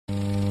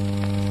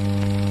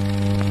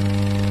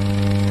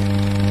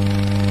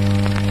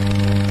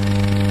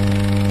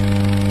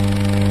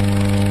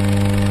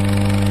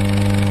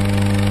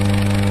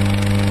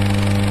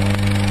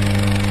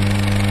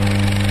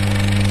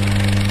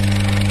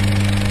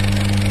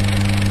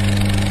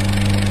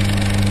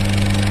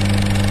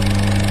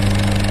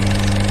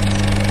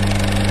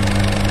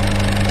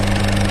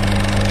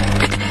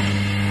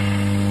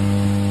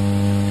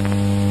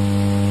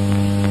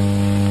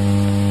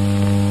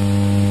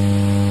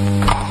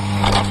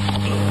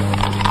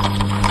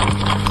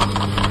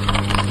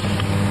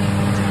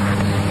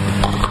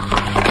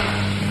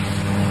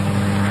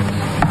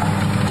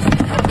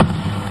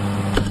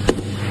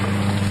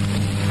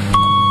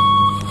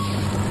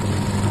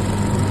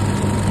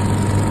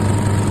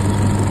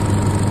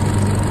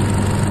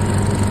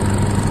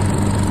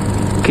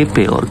¿Qué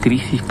peor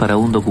crisis para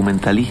un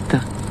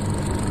documentalista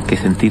que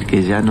sentir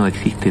que ya no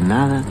existe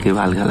nada que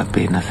valga la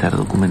pena ser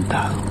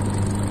documentado?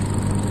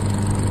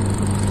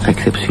 A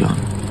excepción,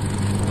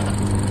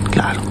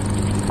 claro,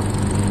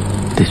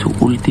 de su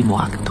último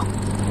acto.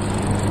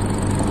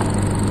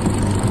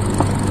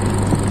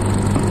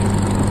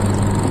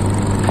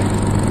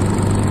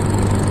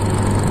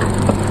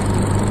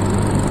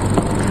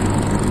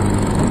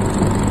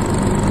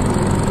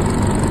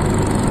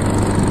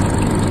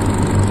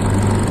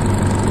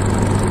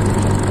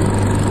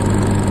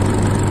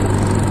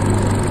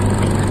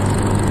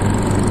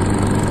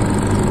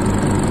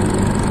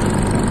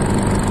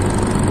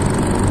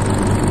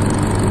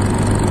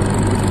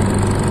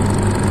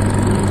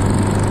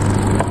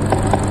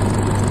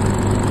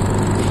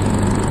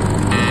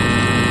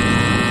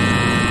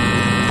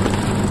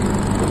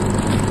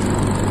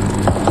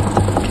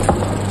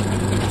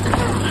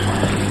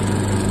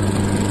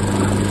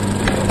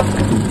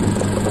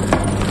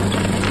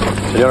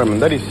 ¿Señor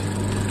Armendáriz?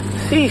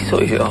 Sí,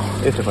 soy yo.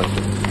 Este falso.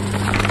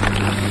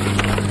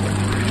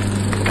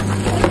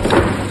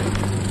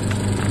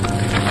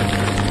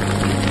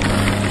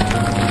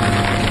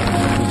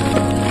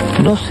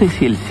 No sé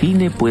si el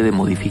cine puede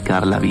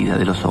modificar la vida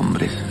de los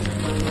hombres,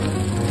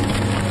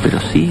 pero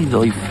sí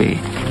doy fe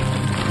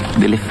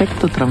del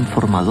efecto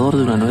transformador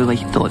de una nueva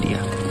historia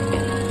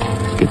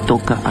que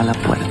toca a la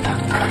puerta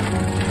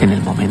en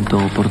el momento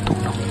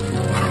oportuno.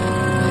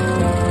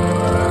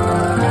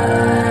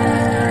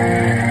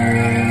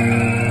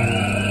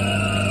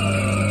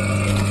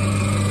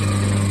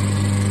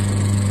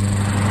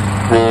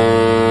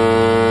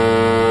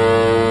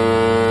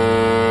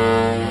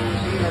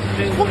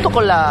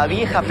 Con la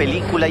vieja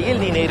película y el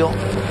dinero,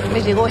 me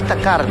llegó esta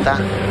carta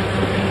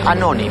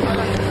anónima.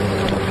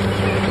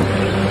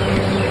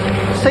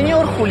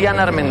 Señor Julián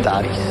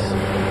Armendáriz,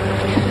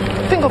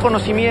 tengo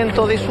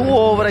conocimiento de su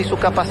obra y su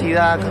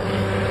capacidad,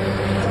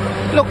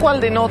 lo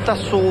cual denota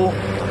su...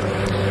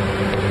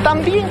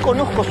 También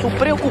conozco su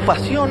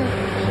preocupación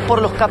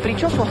por los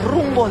caprichosos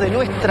rumbos de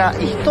nuestra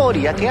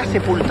historia que ha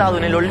sepultado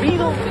en el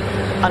olvido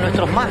a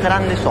nuestros más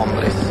grandes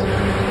hombres.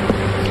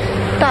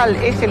 Tal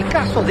es el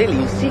caso del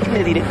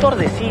insigne director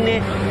de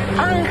cine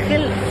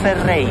Ángel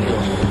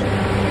Ferreiros.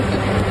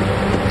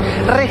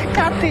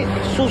 Rescate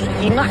sus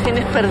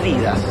imágenes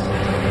perdidas,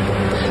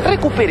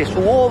 recupere su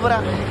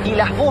obra y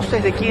las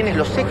voces de quienes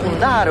lo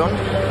secundaron,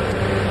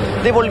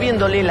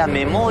 devolviéndole la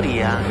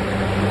memoria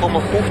como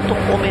justo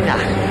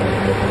homenaje.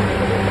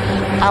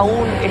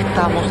 Aún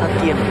estamos a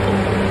tiempo.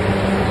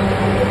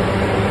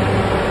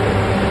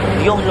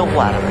 Dios lo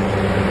guarde.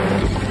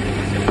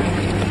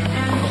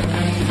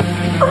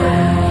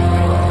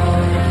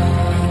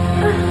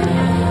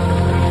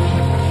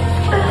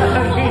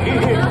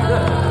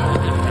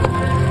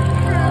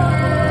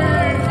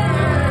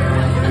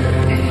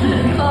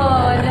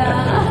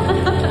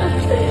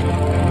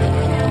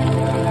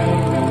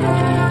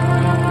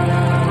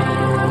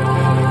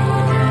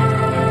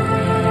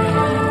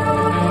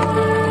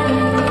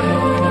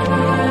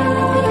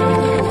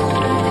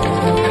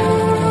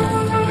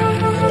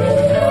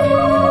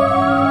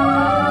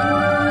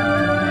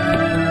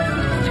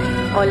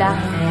 Hola.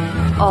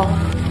 Oh.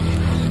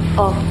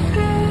 Oh.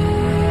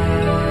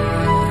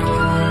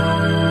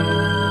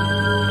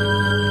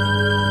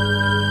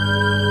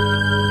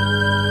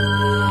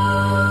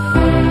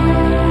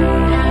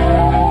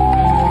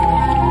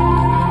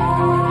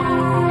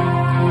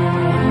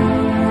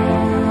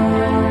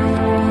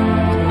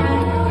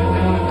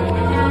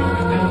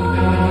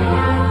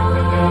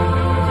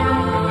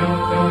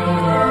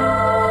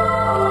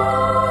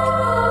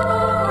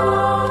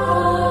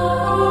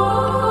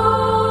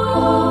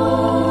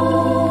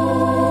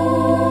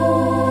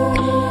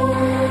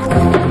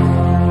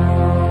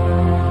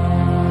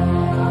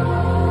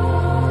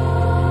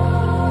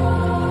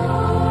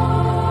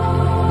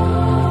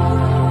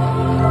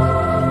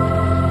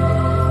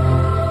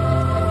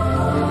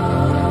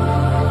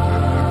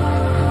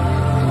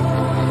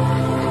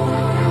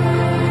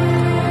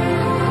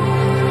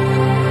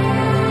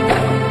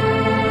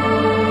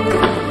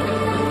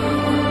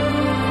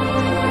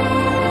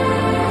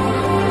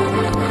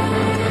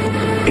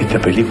 ¿Esta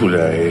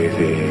película es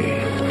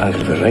de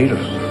Ángel Ferreiros?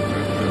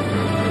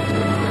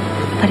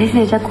 Parece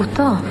de Jacques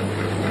Cousteau.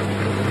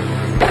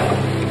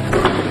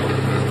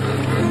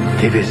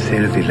 Debe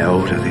ser de la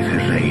obra de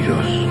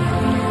Ferreiros.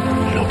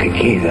 Lo que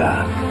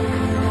queda.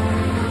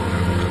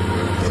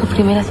 Sus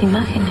primeras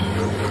imágenes.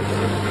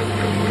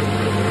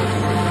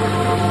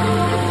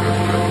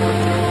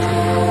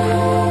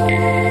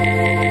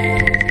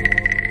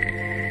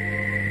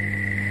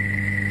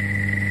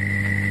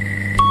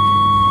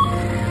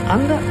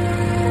 Anda.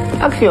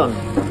 Acción.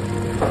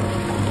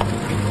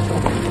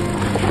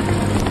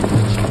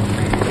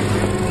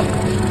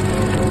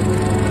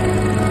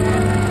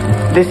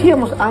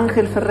 Decíamos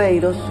Ángel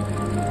Ferreiros.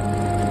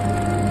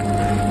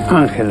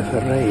 Ángel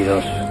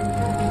Ferreiros.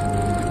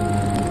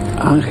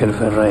 Ángel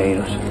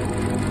Ferreiros.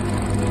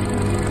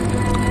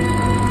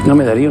 ¿No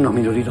me daría unos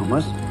minutitos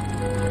más?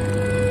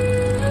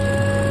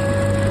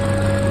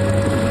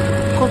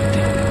 Corte.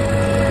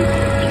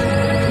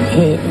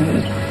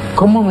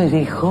 ¿Cómo me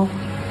dijo?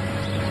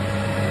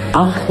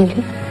 Ángel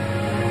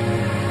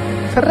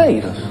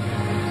Ferreiros.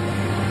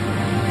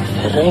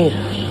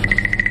 Ferreiros.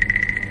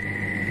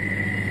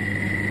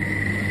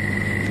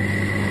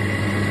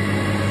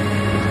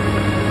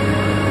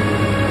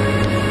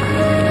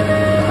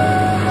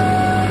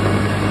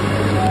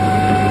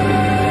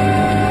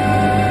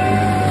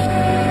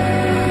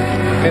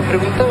 Me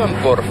preguntaban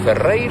por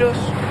Ferreiros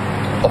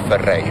o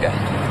Ferreira.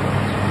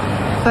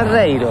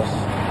 Ferreiros.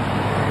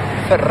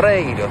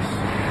 Ferreiros.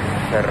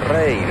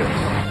 Ferreiros.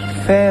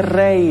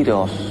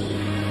 Ferreiros.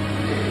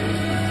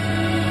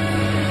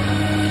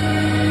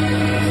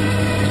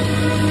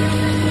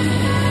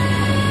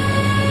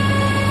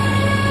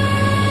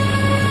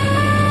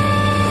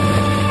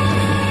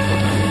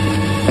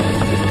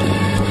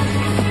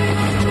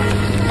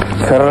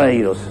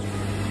 Ferreiros.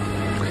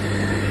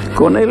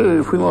 Con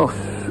él fuimos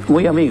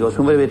muy amigos,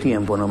 un breve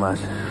tiempo nomás.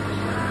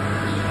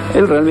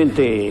 Él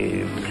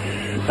realmente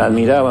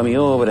admiraba mi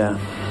obra,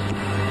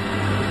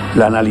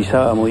 la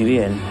analizaba muy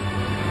bien.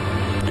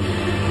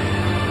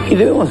 Y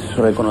debemos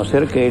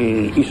reconocer que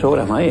él hizo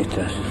obras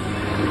maestras.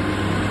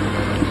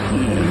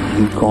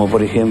 Como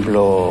por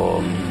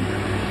ejemplo...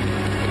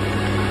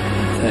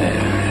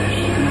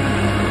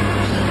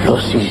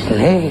 Los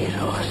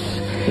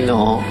isleros.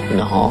 No.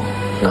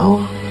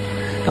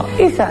 No,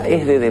 esa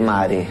es de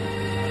Mare.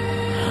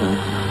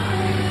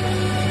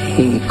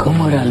 ¿Y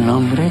cómo era el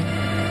nombre?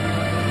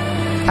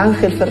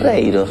 Ángel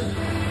Ferreiros.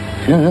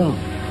 No.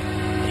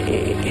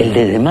 El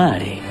de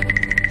Mare.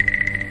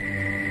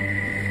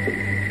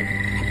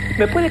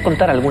 ¿Me puede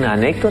contar alguna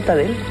anécdota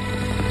de él?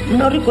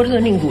 No recuerdo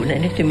ninguna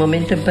en este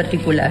momento en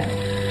particular.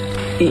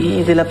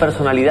 ¿Y de la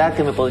personalidad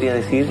qué me podría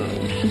decir?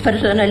 ¿Su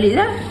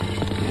personalidad?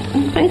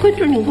 No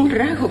encuentro ningún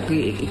rasgo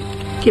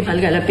que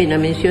valga la pena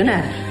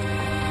mencionar.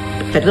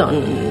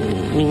 Perdón,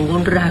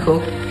 ningún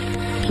rasgo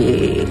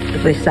que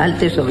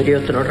resalte sobre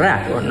otro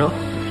rasgo, ¿no?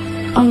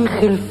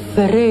 Ángel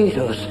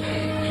Ferreiros.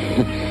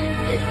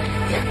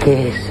 Es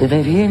que se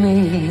me viene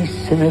y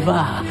se me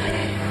va.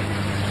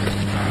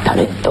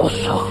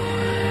 Talentoso,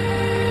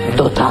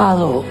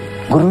 dotado,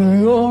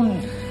 gruñón.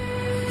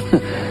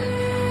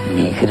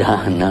 Mi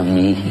gran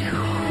amigo.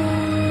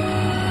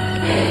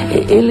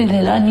 Él en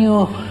el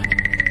año...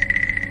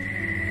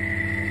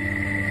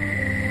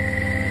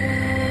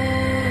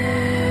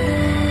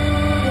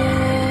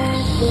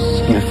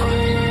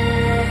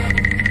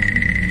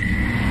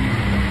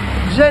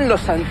 Ya en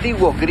los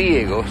antiguos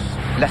griegos,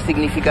 la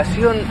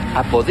significación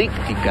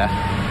apodíctica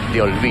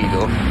de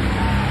olvido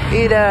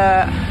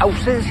era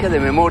ausencia de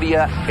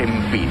memoria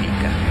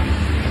empírica.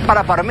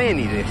 Para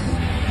Parménides,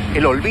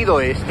 el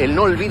olvido es, el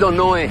no olvido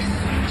no es.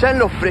 Ya en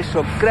los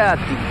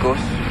presocráticos,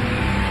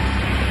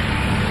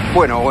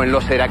 bueno, o en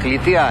los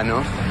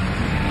heraclitianos,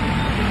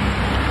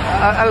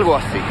 algo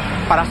así.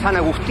 Para San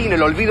Agustín,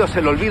 el olvido es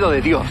el olvido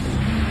de Dios.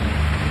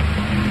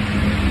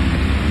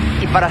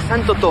 Y para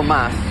Santo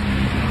Tomás,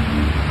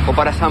 o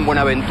para San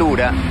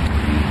Buenaventura,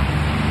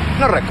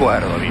 no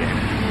recuerdo bien.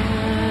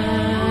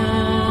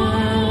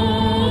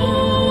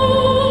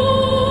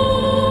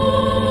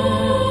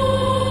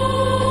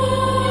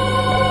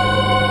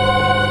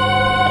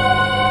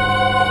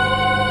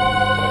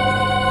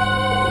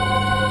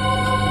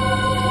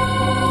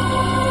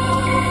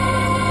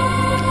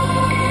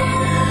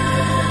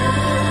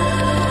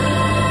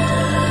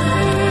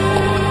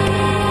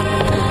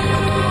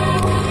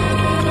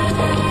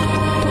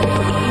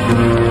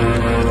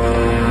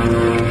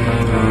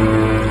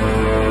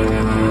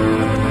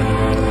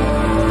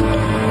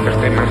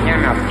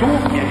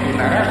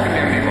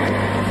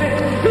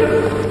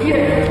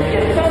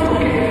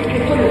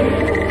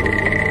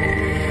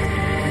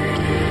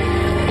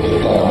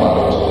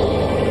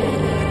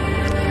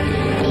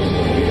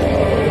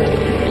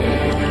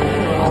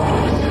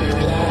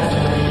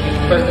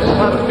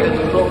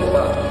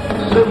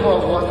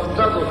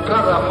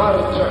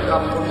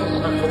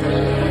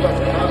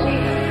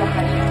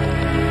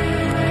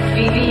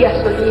 Vivía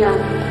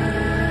soñando.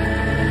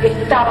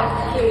 Estaba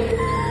ciego.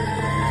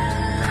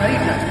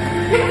 Marina,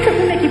 que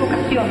fue una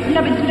equivocación, una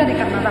aventura de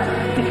carnaval.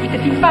 Me fuiste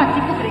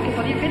simpático, creí que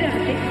podía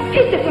quererte.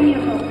 Este fue mi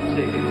error.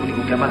 Sé que lo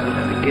único que amas es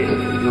la riqueza.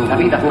 No, la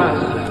vida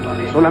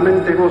pasa.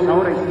 Solamente vos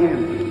ahora y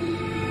siempre.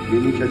 Mi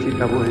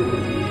muchachita buena.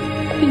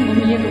 Tengo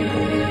miedo.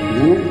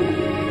 ¿Miedo?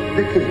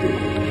 ¿De qué?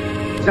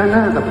 Ya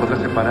nada podrá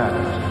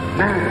separarnos.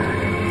 Nada.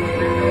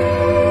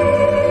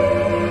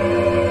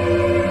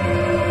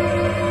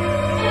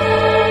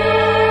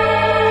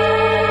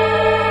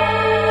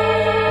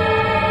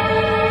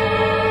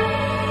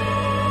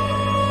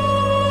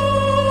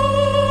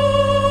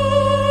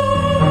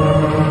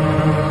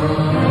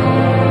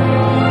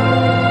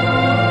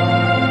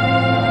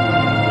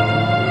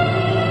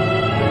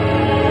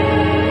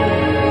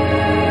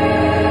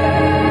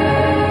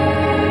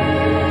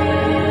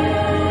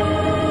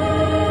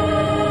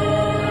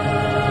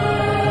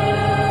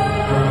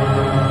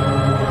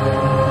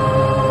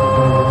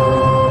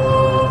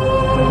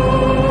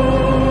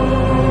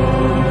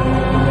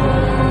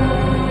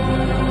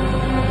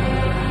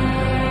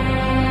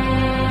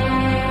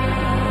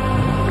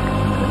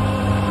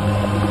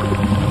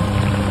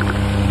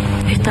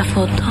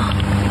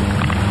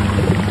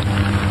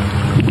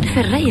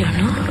 Ferreiro,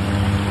 ¿no?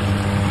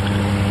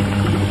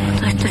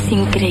 Todo esto es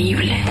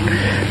increíble.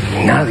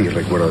 Nadie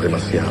recuerda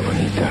demasiado,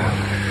 Anita.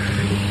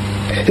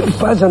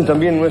 Fallan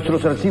también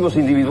nuestros archivos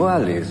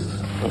individuales.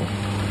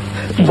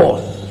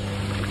 ¿Vos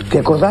te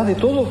acordás de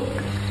todo?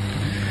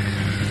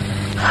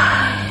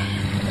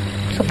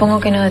 Supongo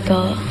que no de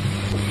todo.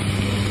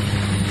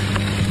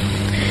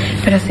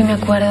 Pero sí me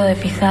acuerdo de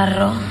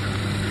Pizarro,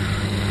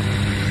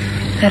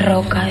 de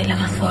Roca, de la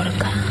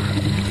Mazorca,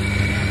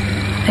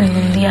 del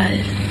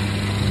Mundial,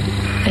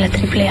 de la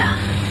AAA,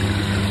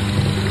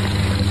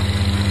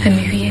 de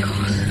mis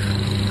viejos,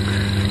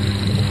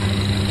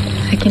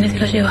 de quienes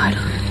lo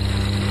llevaron.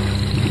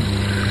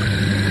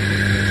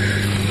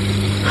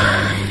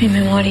 Mi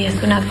memoria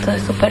es un acto de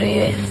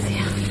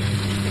supervivencia.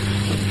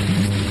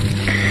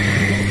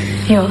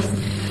 ¿Y vos?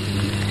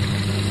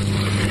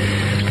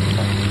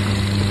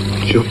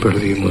 Yo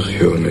perdí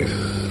emociones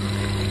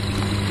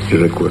y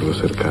recuerdos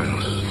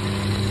cercanos.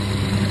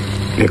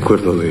 Me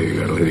acuerdo de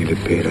Gardel y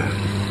Lepera,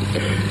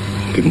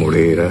 de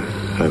Morera,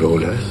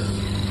 Arolas,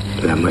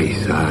 la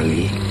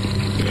Maizani,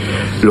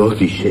 los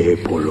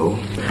Discépolo.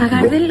 A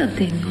Gardel lo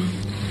tengo.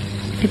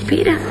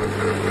 ¿Lepera?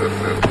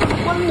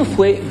 ¿Cuándo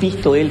fue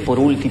visto él por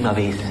última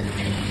vez?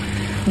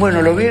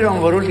 Bueno, lo vieron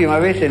por última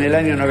vez en el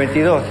año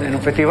 92, en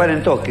un festival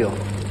en Tokio.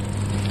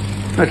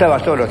 No estaba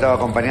solo, estaba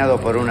acompañado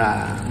por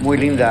una muy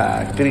linda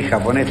actriz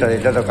japonesa de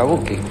teatro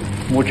kabuki,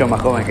 mucho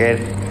más joven que él.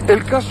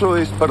 El caso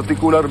es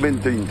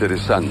particularmente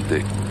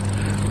interesante.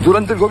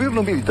 Durante el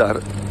gobierno militar,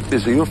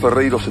 el señor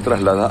Ferreiro se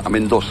traslada a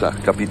Mendoza,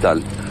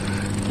 capital,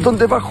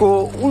 donde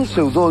bajo un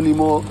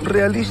seudónimo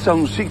realiza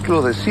un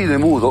ciclo de cine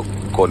mudo,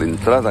 con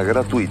entrada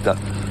gratuita,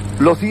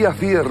 los días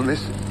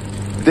viernes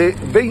de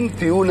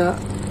 21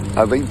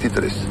 a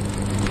 23.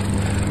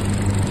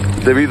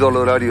 Debido al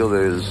horario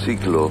del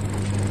ciclo,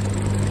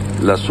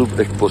 la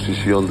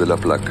subexposición de la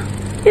placa.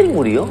 ¿Él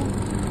murió?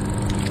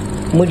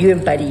 Murió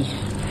en París,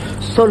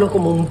 solo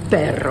como un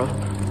perro.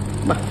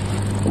 Bueno,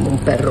 como un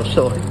perro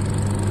solo.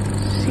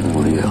 ¿Sí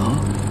murió?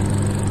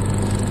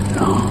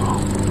 No.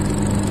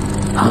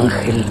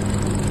 Ángel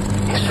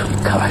es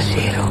un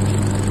caballero.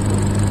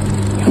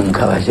 Y un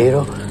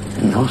caballero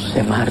no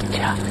se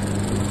marcha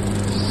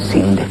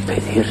sin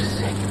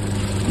despedirse.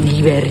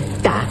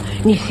 Libertad.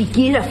 Ni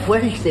siquiera fue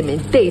al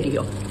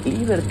cementerio.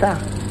 Libertad.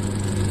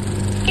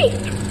 ¿Qué?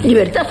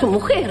 Libertad su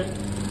mujer.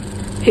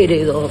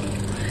 Heredó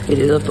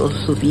todos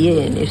sus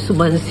bienes, su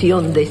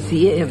mansión de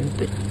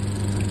siempre.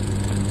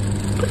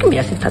 ¿Por qué me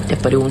hace tantas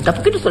preguntas?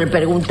 ¿Por qué no se le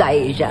pregunta a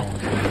ella?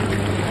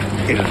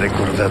 El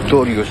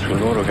recordatorio es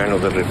un órgano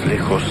de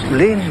reflejos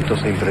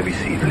lentos e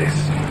imprevisibles.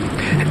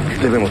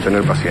 Debemos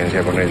tener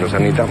paciencia con ellos,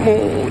 Anita,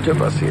 mucha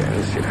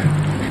paciencia.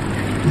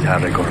 Ya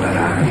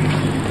recordarán.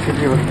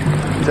 Señor.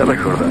 Ya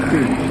recordarán.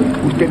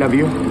 Sí. ¿Usted la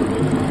vio?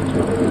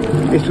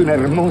 Es una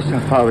hermosa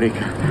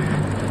fábrica.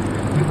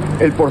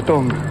 El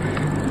portón,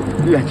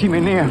 las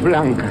chimeneas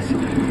blancas.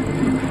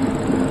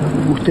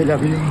 ¿Usted la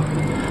vio?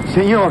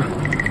 Señor.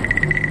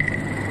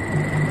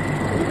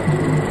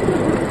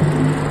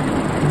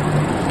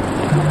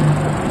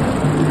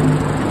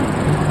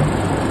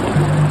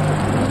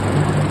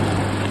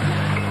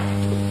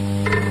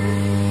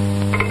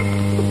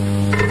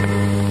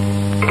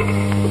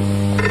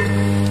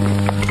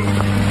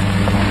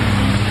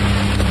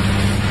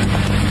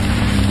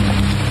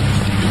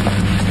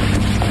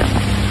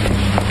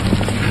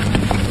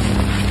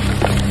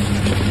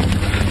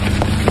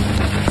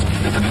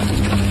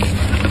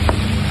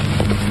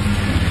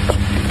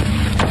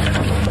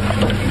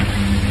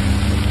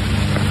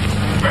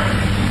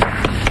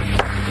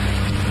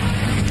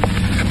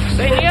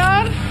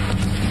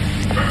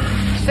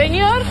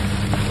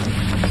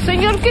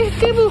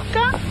 ¿Qué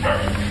busca?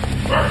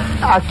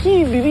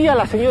 Aquí vivía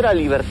la señora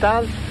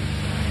Libertad.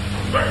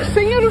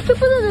 Señor, ¿usted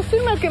puede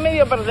decirme a qué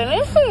medio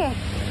pertenece?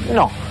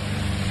 No.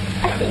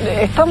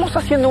 Estamos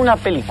haciendo una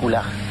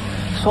película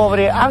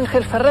sobre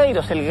Ángel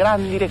Ferreiros, el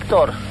gran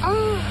director.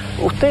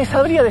 ¿Usted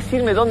sabría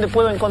decirme dónde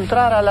puedo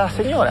encontrar a la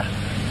señora?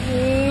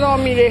 No,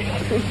 mire,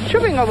 yo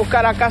vengo a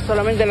buscar acá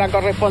solamente la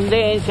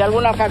correspondencia,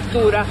 alguna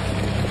factura.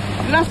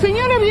 La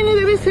señora viene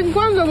de vez en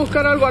cuando a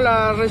buscar algo a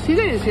la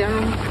residencia,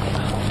 ¿no?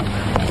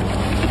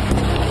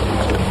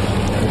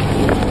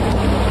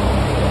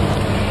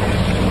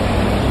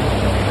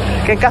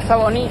 Qué casa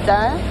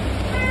bonita, ¿eh?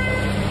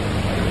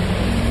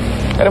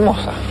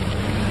 Hermosa.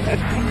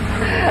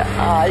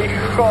 Ay,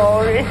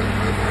 joven.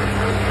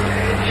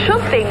 Yo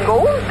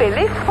tengo un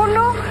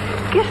teléfono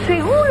que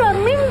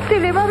seguramente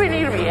le va a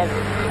venir bien.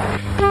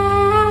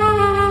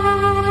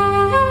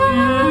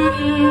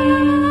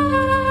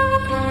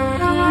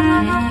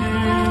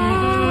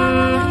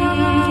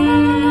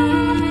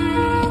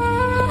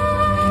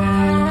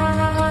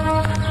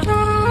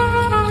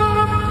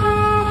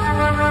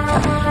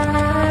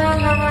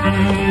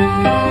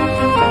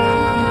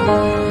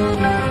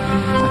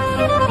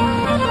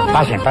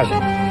 Pasen, pasen.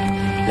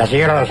 La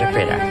señora los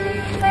espera.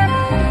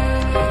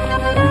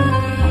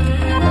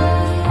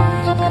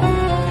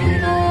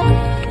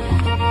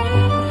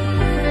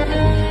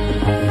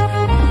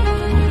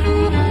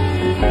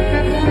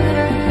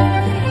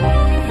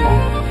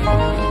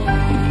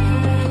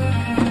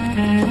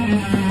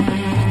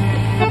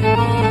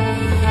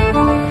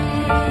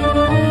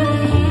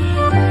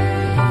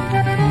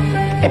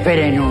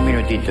 Esperen un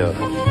minutito.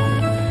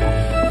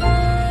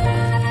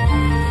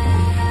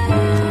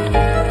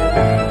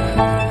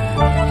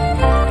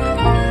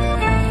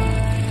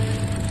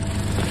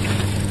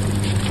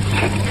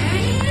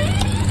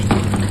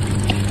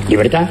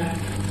 ¿Libertad?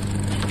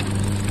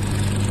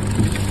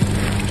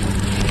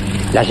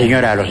 La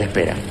señora los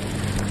espera.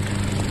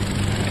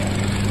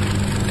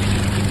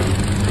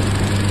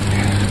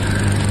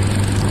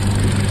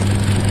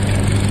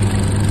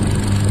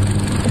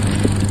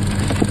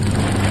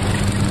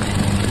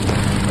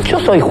 Yo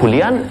soy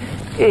Julián,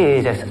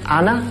 ella es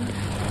Ana,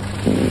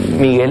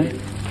 Miguel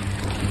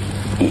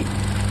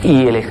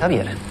y él es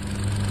Javier.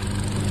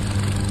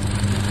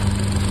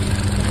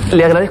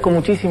 Le agradezco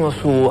muchísimo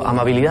su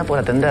amabilidad por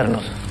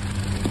atendernos.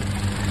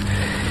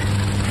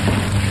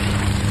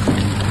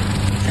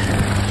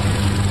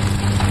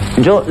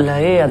 Yo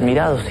la he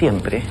admirado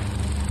siempre.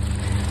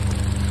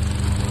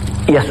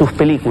 Y a sus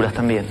películas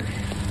también.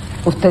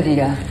 Usted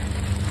dirá.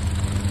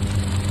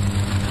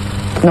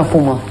 No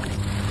fumo.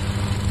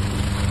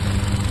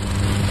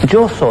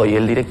 Yo soy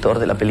el director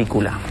de la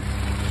película.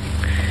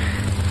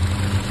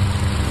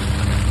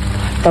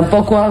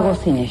 Tampoco hago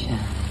sin ella.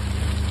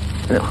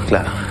 No,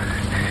 claro.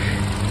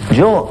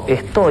 Yo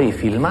estoy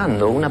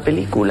filmando una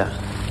película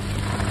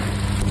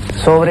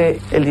sobre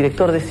el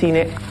director de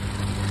cine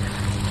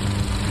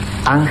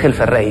Ángel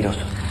Ferreiros.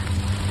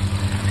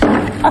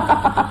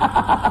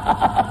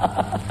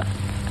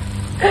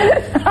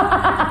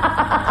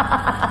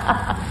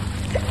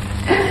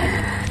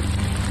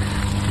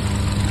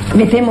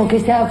 Me temo que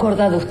se ha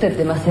acordado usted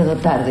demasiado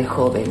tarde,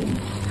 joven.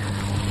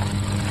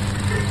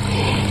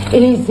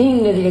 El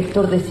insigne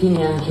director de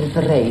cine Ángel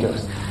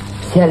Ferreiros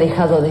se ha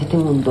alejado de este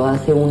mundo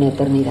hace una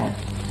eternidad.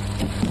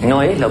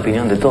 No es la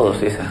opinión de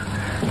todos esa.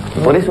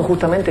 Por eso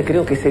justamente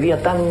creo que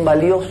sería tan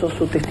valioso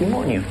su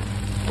testimonio.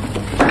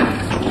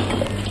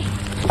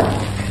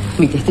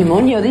 ¿Mi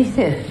testimonio,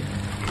 dice?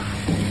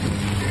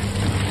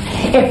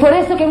 Es por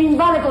eso que me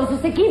invade con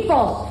sus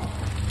equipos.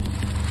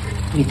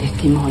 Mi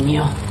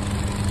testimonio.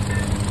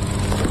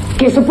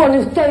 ¿Qué supone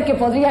usted que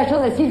podría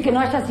yo decir que no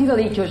haya sido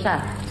dicho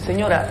ya?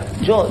 Señora,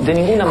 yo de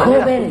ninguna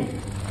manera... Joven,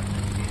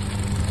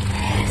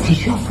 si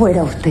yo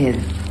fuera usted,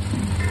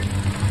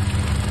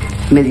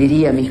 me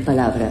diría mis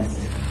palabras.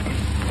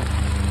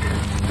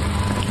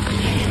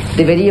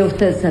 Debería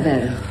usted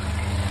saber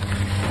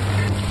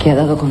que ha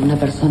dado con una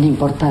persona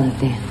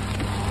importante,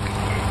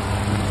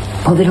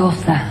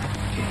 poderosa,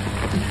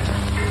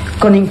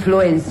 con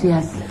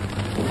influencias.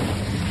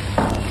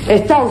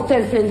 Está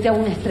usted frente a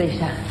una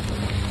estrella.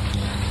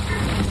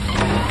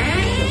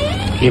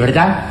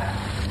 ¿Libertad?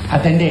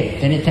 Atendé,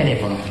 tenés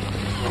teléfono.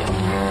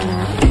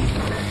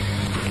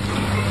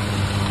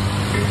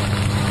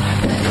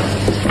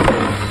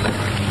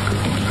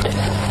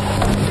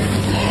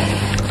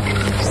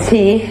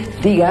 Sí,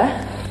 diga.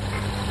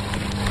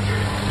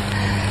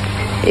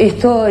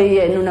 Estoy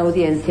en una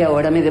audiencia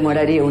ahora, me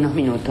demoraría unos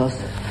minutos.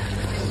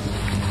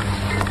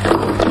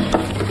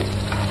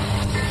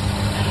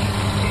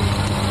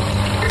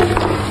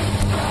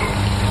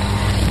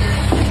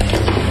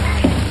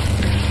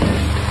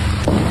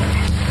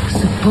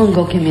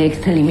 Supongo que me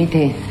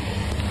extralimité.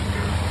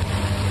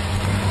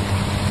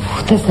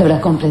 Usted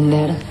sabrá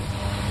comprender.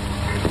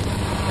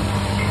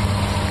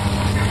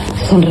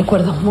 Son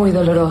recuerdos muy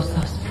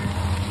dolorosos.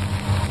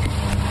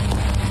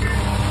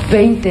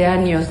 20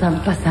 años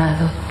han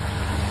pasado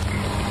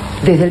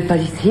desde el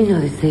parisino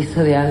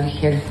deceso de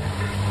Ángel.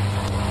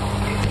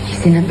 Y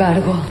sin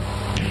embargo,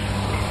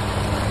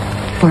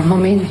 por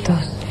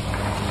momentos,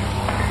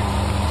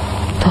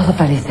 todo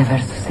parece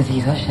haber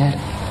sucedido ayer.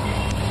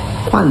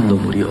 ¿Cuándo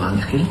murió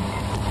Ángel?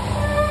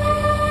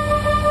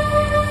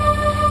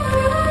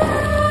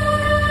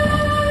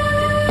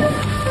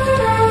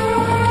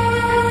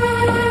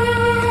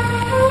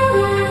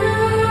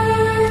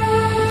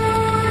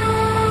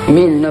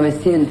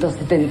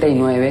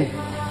 ...1979...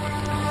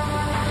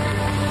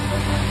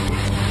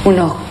 un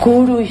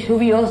oscuro y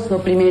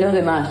lluvioso 1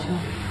 de mayo.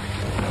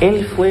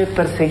 Él fue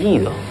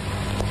perseguido.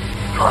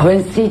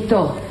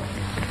 Jovencito,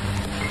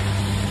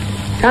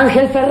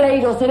 Ángel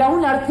Ferreiros era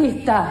un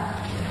artista,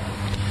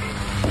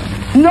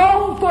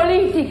 no un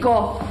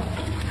político,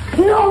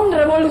 no un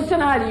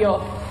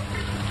revolucionario.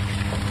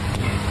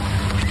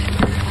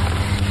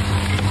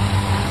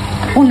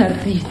 Un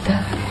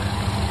artista.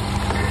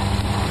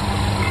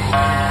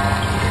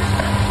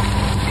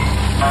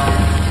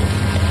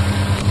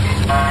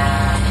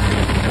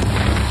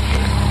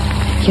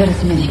 Y ahora,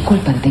 si me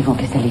disculpan, tengo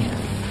que salir.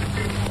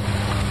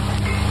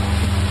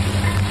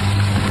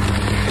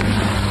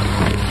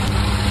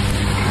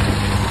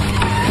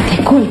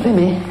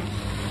 Discúlpeme.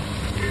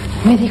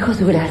 Me dijo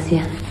su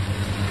gracia.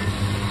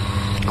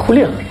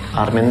 Julián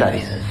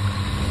Armendáriz.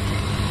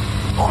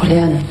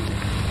 Julián,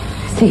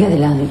 sigue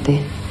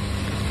adelante.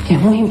 Es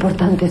muy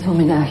importante su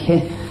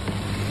homenaje.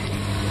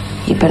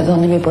 Y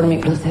perdóneme por mi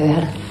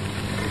proceder.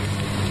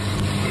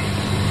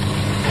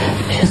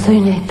 Yo soy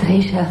una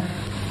estrella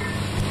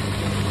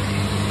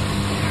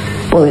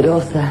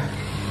poderosa,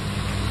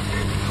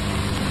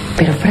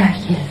 pero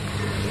frágil.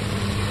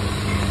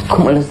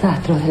 como los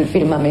astros del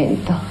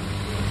firmamento.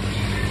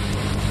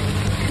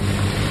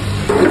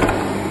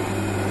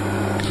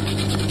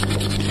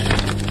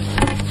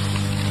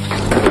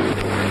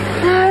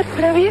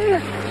 Está bien.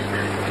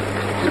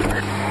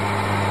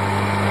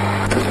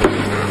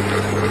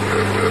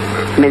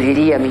 Me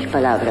diría mis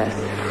palabras.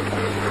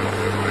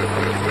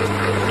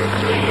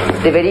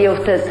 Debería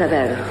usted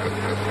saber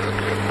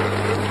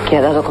que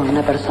ha dado con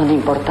una persona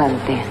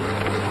importante,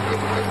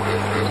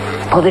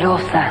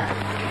 poderosa,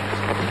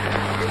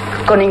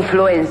 con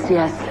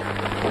influencias.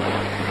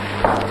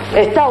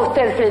 Está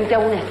usted frente a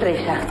una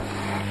estrella.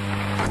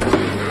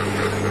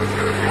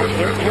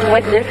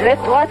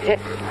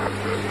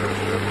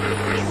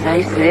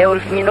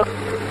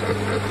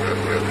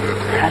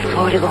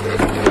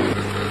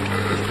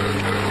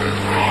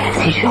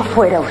 Si yo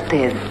fuera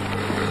usted,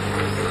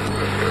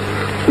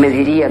 me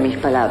diría mis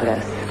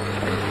palabras.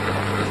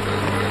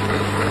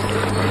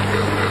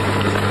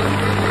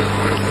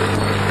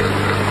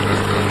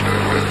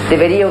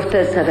 Debería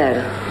usted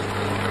saber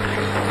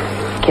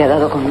que ha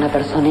dado con una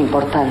persona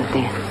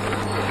importante,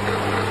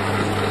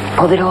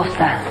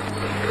 poderosa,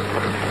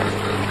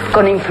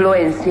 con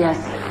influencias.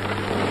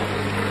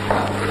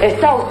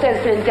 Está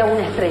usted frente a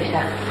una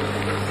estrella.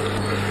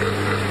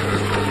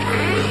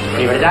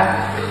 ¿Y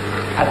verdad?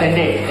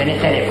 Atendé,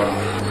 tenés teléfono.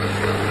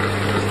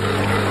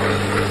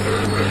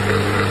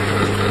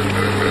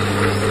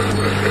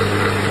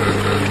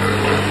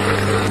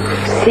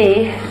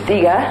 Sí,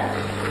 diga.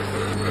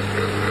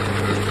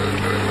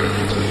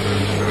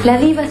 La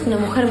Diva es una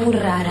mujer muy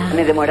rara.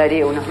 Me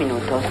demoraría unos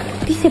minutos.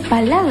 Dice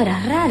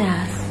palabras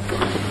raras.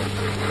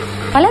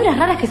 Palabras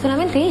raras que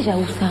solamente ella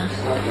usa.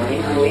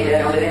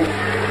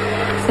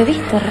 Se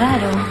viste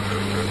raro.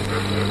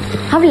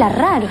 Habla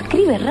raro,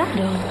 escribe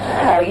raro.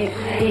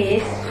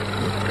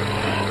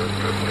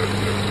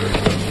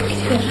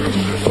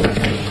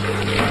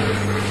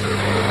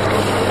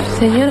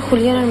 Señor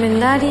Julián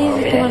Armendáriz,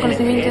 tengo el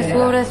conocimiento de su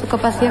obra, de su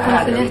capacidad como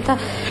cineasta.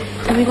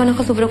 También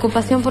conozco su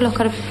preocupación por los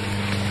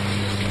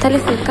Tal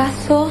es el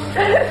caso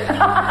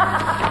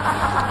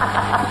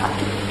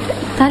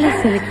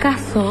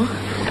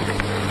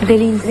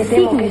del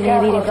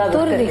insigne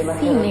director de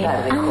cine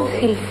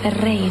Ángel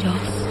Ferreiros.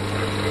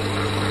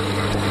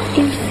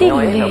 Insigne.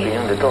 No es la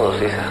opinión de todos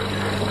esa.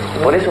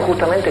 Por eso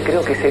justamente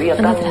creo que sería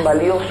tan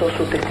valioso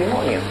su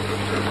testimonio.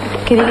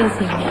 Que diga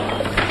insigne.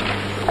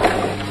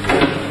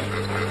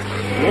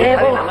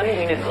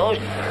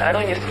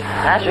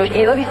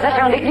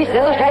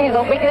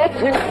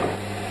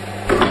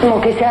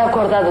 Como que se ha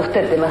acordado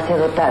usted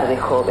demasiado tarde,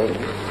 joven.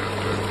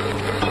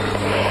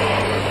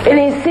 El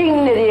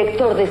insigne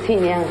director de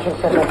cine Ángel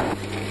Ferreiros.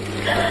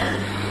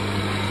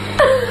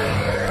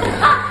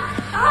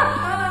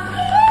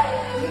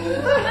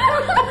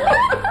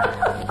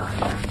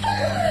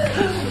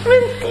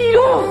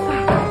 ¡Mentirosa!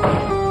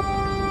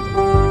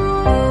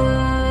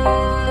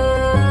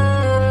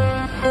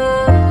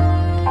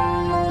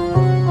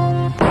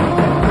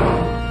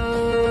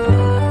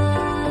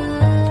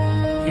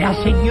 La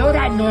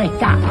señora no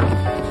está.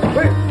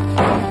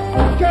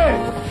 ¿Qué?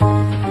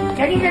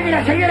 ¿Qué dice que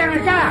la señora no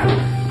está?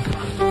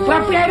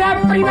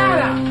 ¡Propiedad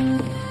privada!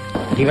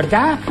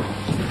 ¿Libertad?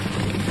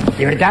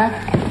 ¿Libertad?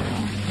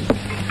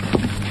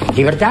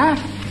 ¿Libertad?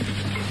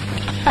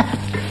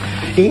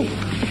 ¿Sí?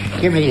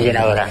 ¿Qué me dicen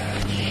ahora?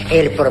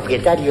 El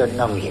propietario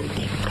no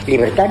miente.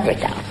 Libertad no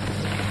está.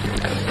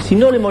 Si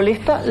no le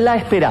molesta, la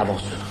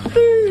esperamos.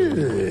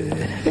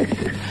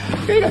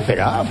 ¿Qué la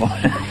esperamos?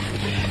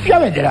 Ya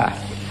vendrá.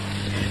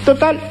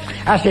 Total,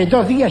 hace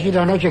 2 días y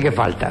 2 noches que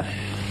falta.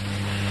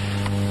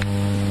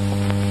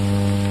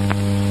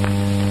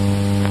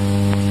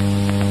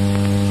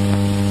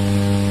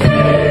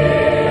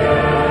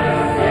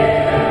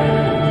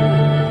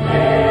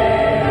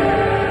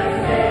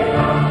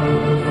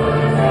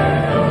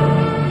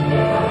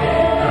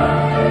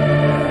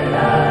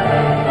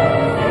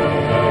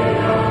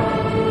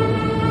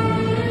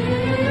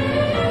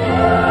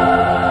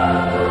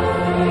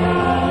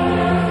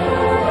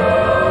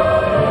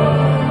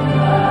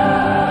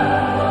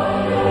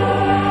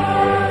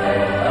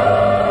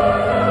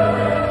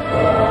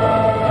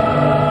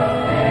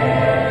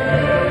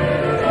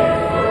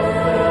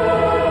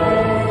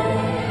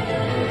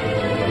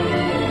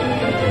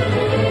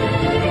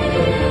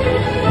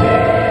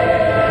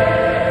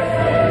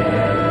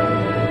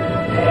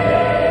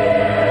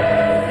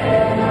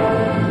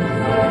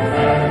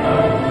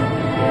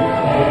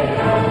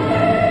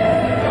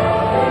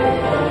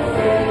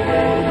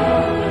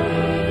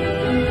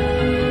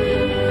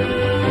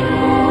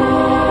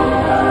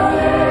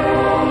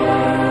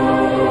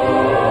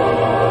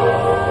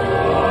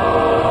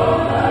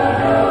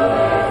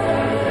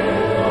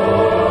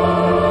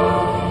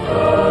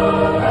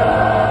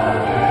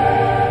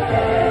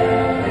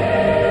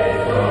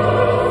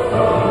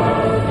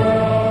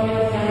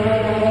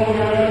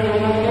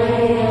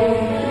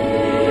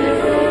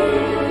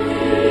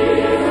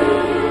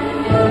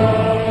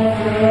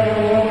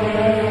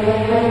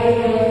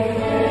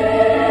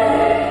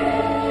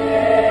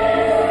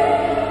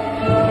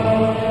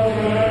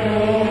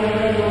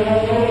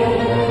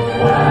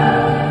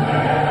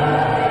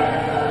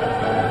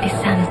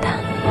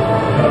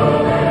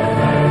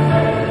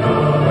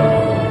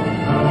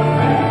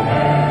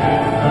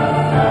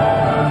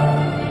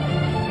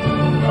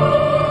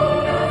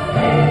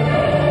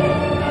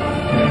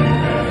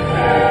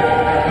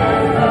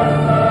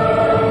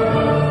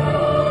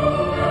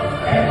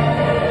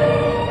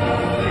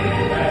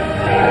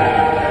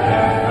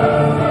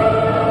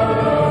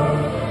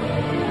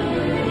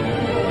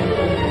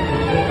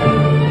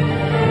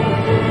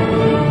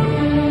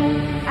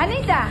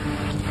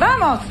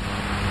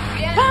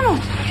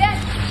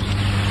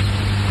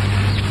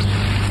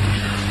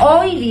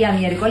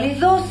 día miércoles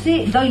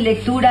 12 doy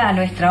lectura a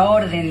nuestra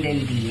orden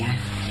del día.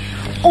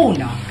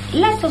 1.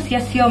 La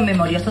Asociación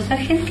Memoriosos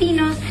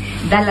Argentinos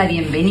da la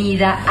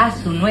bienvenida a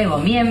su nuevo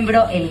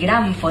miembro, el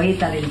gran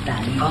poeta del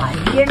tango.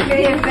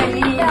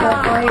 Bienvenido,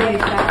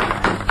 poeta.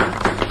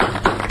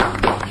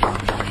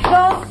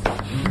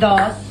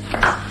 2.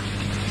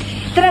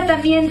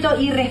 Tratamiento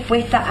y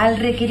respuesta al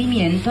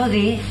requerimiento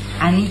de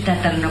Anita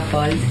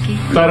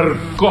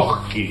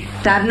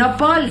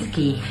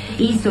Tarnopolsky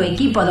y su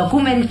equipo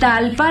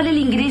documental para el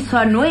ingreso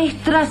a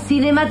nuestra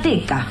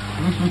cinemateca.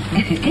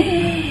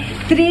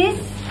 3.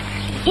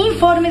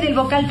 Informe del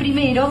vocal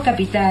primero,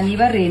 capitán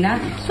Ibarrena,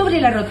 sobre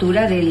la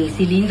rotura del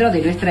cilindro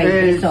de nuestra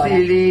impresora.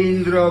 El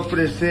cilindro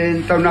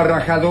presenta una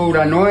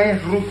rajadura, no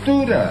es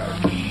ruptura.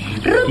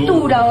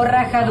 Ruptura o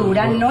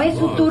rajadura no es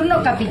su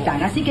turno,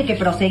 capitán, así que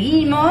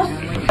proseguimos.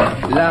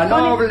 La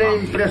noble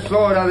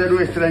impresora de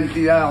nuestra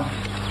entidad,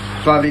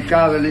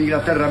 fabricada en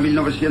Inglaterra en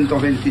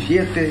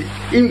 1927,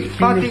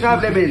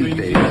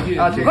 infatigablemente.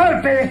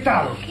 ¡Golpe de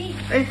Estado!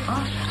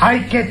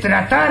 Hay que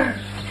tratar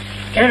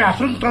el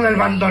asunto del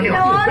bandoneón.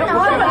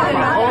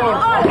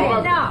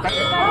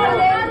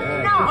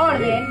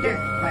 Orden.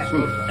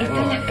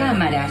 Están las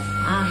cámaras.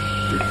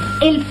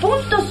 El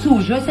punto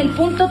suyo es el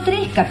punto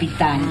 3,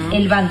 capitán.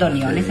 El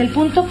bandoneón es el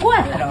punto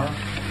 4.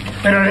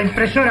 Pero la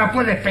impresora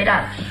puede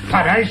esperar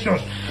para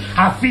esos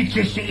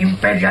afiches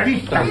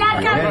imperialistas. La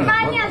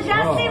campaña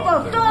ya se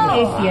votó.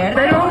 Es cierto.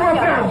 Pero hubo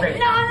fraude.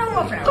 No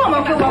hubo fraude.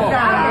 ¿Cómo que hubo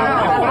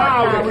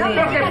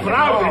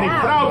fraude?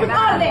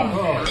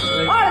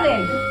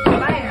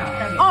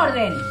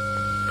 Orden.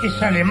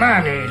 Es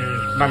alemán el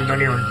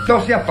bandoneón.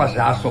 No sea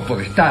payaso,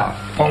 podestá.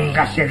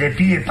 Póngase de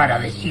pie para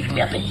decir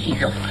mi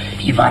apellido.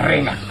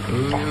 Ibarrena.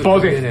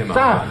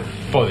 Podestá.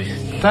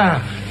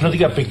 No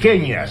diga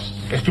pequeñas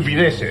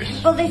estupideces.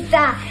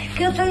 Podestá,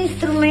 ¿qué otro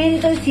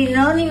instrumento es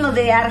sinónimo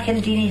de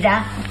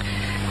argentinidad?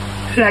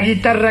 La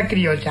guitarra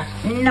criolla.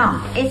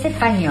 No, es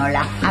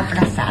española,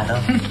 aplazado.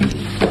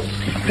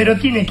 Pero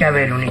tiene que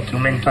haber un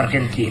instrumento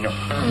argentino.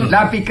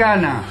 La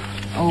picana.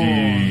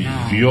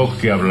 Dios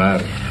que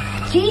hablar.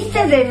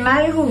 Chiste de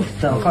mal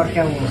gusto,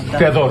 Jorge Augusto.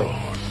 Te adoro.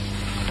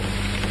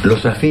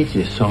 Los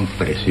afiches son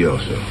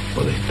preciosos,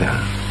 Podestá.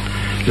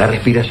 La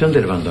respiración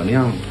del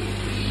bandoneón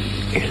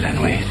es la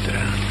nuestra.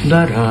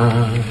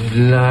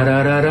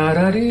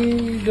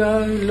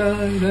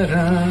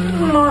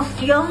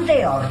 Moción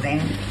de orden.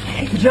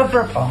 Yo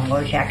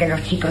propongo, ya que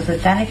los chicos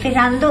están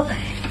esperando,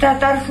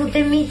 tratar su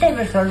temita y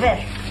resolver.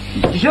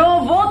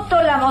 Yo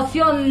voto la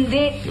moción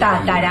de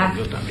Tátara.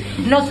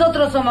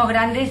 Nosotros somos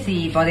grandes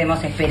y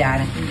podemos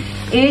esperar.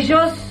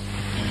 Ellos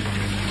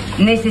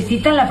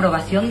necesitan la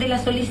aprobación de la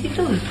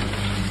solicitud.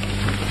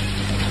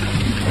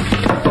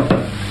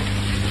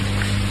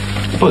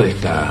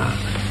 Podestá,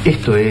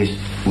 esto es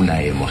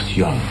una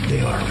emoción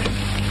de orden.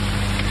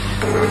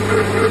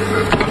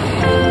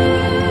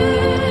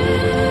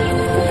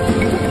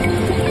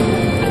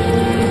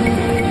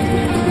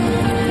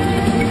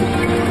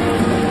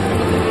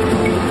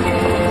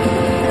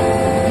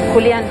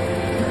 Julián,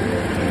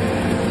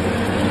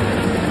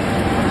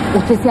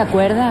 ¿usted se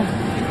acuerda?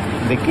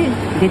 ¿De qué?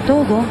 De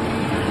todo.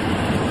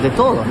 De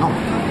todo, no.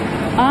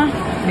 Ah,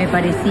 me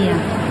parecía.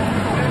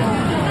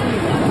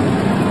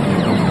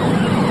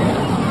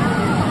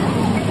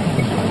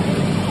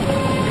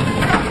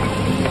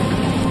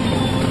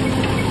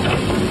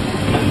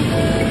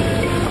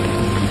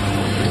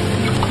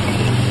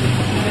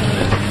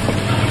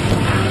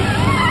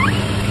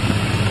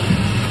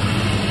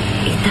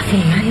 ¿Está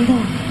filmando?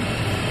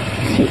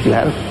 Sí,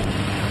 claro.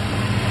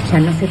 Ya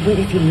no se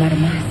puede filmar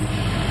más.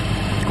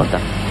 Corta.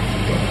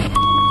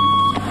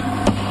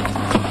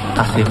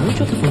 ¿Hace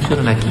mucho que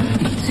funcionan aquí?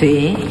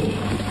 Sí.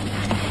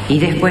 Y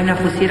después nos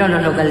pusieron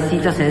los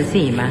localcitos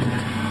encima.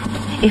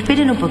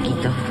 Esperen un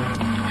poquito.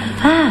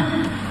 Ah,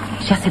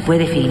 ya se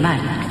puede filmar.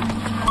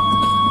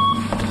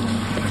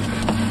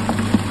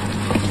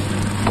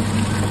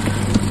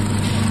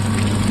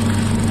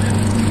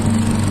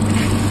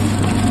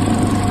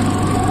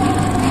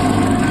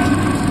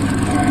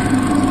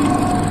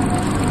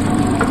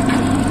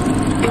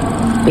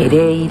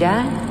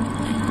 Pereira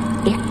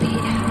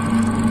espera.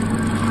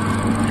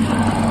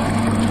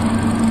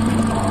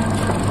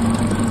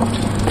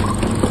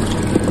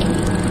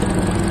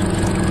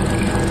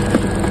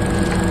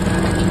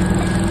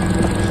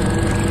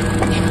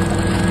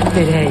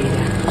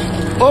 Pereira.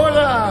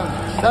 Hola,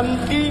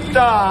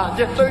 Santita,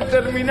 ya estoy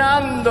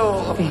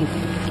terminando.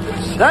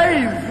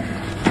 Save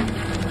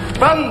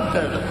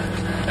Panther,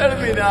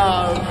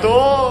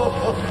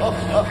 terminando.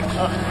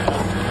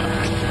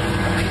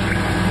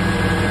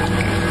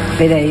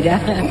 Pereira.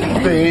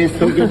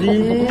 Beso,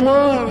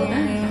 querido.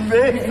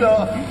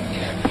 Beso.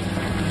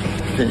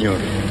 señor.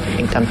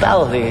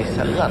 Encantados de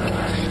saludarlo.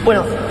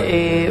 Bueno,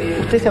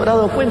 usted se habrá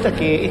dado cuenta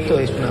que esto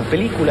es una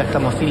película,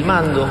 estamos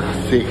filmando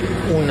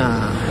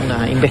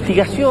una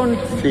investigación.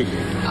 Sí.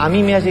 A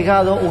mí me ha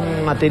llegado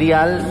un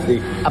material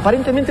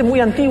aparentemente muy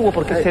antiguo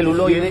porque es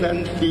celuloide. Es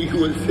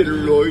antiguo el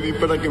celuloide, ¿y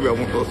para qué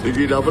vamos a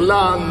seguir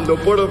hablando?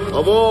 Por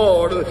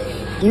favor.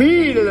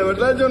 Mire, de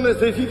verdad yo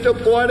necesito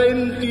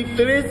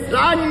 43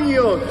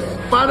 años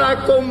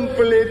para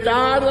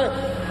completar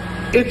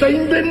esta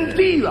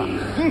inventiva.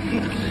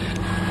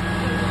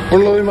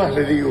 Por lo demás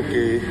le digo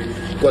que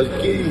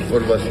cualquier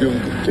información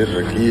que usted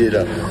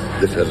requiera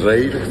de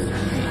Ferreiros,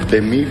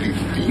 de mí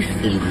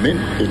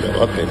difícilmente la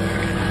va a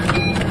tener.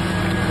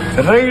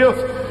 Ferreiros,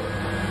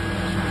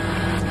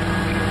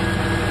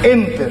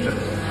 enter.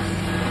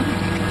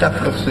 Está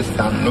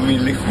procesando, mi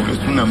le juro, es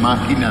una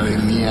máquina de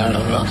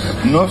mierda.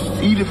 No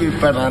sirve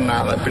para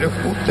nada, pero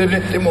justo en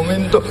este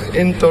momento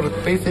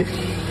entorpece.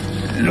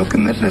 Lo que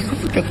me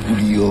resulta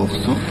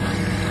curioso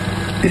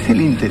es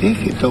el interés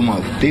que toma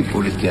usted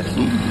por este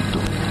asunto.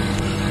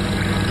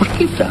 ¿Por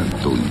qué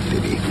tanto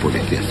interés por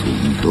este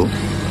asunto?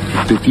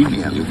 ¿Usted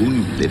tiene algún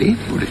interés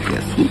por este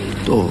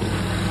asunto?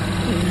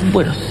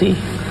 Bueno, sí.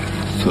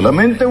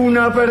 Solamente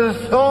una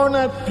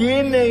persona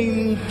tiene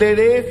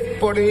interés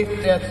por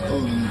este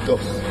asunto.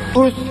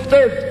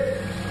 Usted.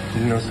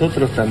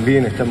 Nosotros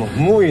también estamos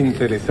muy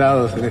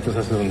interesados en estos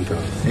asuntos.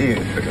 Sí,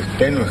 pero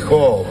usted no es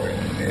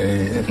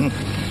joven.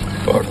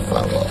 Por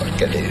favor,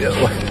 querido.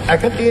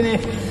 Acá tiene,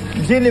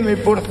 lléneme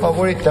por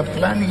favor esta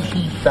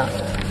planillita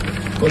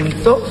con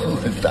todos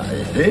sus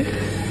detalles,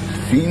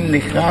 sin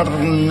dejar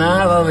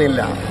nada de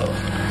lado.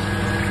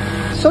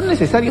 ¿Son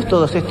necesarios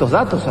todos estos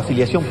datos?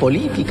 ¿Afiliación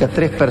política?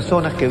 ¿3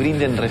 personas que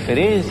brinden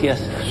referencias?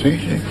 Sí,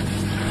 sí.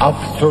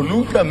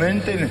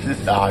 Absolutamente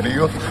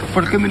necesario.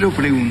 ¿Por qué me lo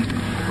pregunta?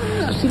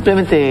 No,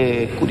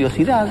 simplemente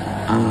curiosidad.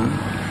 Ah,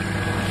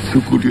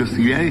 su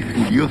curiosidad es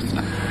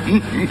curiosa.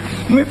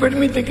 ¿Me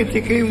permite que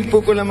chequee un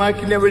poco la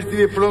máquina a ver si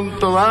de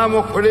pronto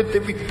damos por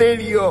este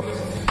misterio?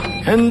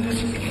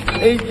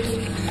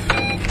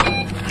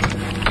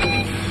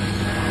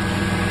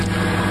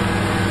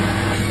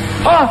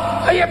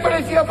 ¡Ah! Ahí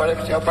apareció.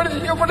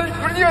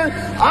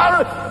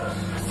 Al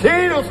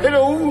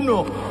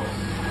 001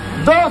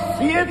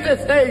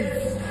 276.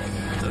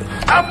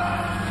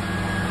 ¡Ah!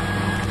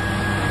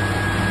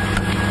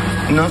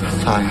 No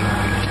sabe.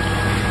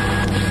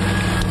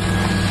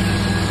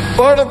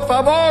 Por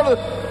favor,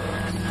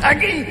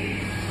 aquí.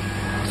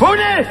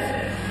 ¡Funes!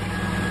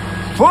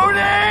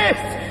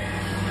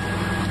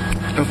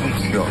 No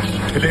funciona.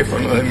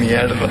 Teléfono de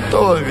mierda.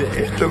 Todo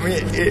esto.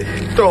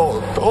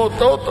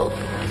 Todo.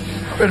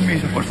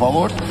 Permiso, por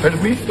favor.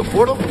 Permiso.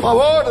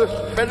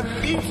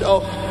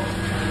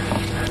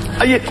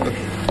 Ahí estoy.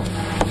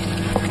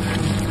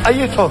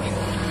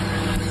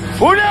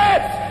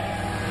 ¡Funes!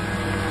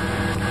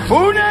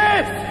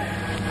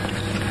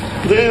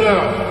 Diva.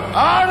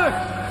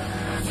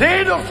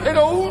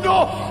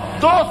 001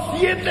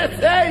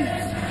 276.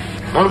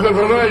 Ángel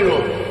Ferreiro.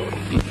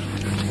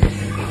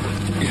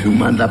 Y su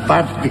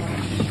mandaparte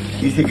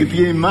dice que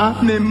tiene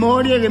más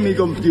memoria que mi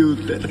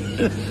computer.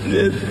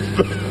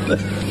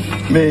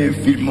 Me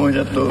firmó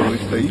ya todo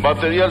esto ahí.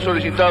 Material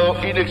solicitado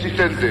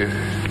inexistente.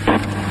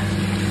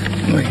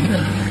 No hay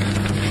nada.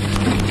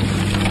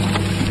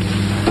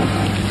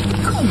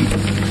 ¿Cómo?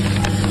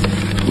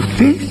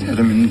 ¿Usted es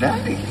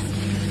Armendáriz?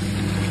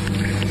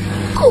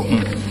 ¿Cómo?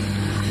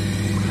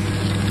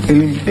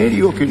 El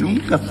imperio que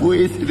nunca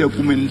fue ese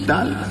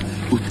documental,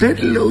 ¿usted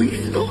lo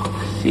hizo?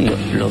 Sí,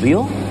 ¿lo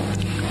vio?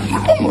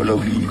 ¿Cómo lo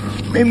vi?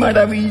 Me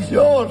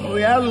maravilló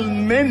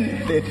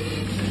realmente.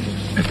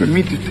 ¿Me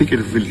permite usted que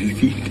lo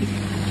felicite?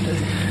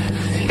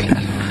 Sí,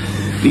 claro.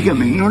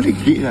 Dígame, ¿no le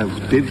queda a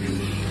usted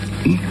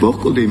un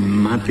poco de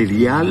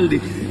material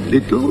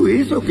de todo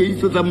eso que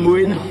hizo tan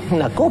bueno?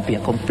 Una copia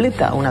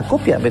completa,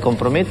 me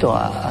comprometo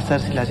a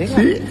hacérsela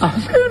llegar. Sí,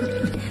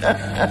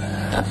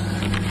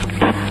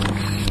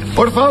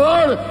 por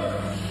favor,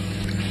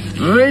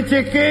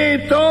 rechequee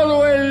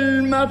todo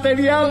el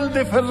material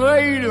de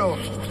Ferreiros.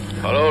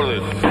 A la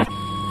orden.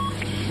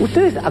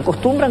 ¿Ustedes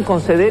acostumbran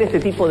conceder este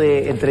tipo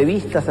de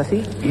entrevistas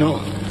así? No,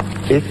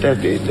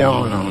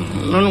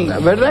 no, nunca.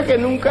 ¿Verdad que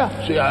nunca?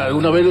 Sí,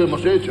 alguna vez lo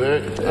hemos hecho,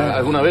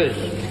 alguna vez.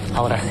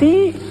 Ahora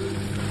sí,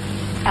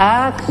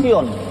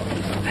 acción.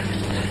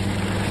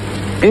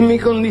 En mi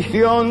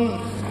condición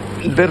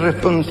de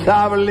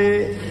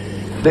responsable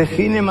de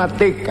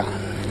Cinemateca,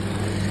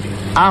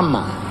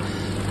 AMA,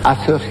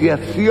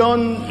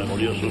 Asociación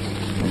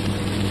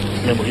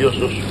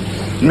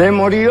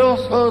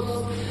Memoriosos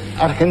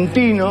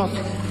Argentinos,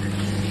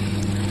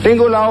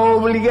 tengo la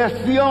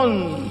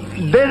obligación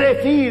de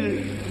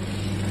decir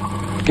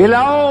que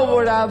la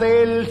obra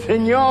del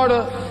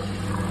señor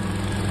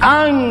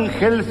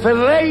Ángel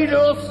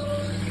Ferreiros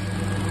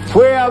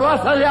fue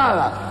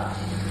avasallada,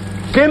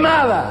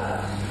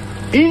 quemada,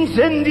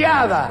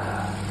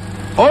 incendiada,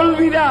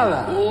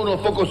 olvidada.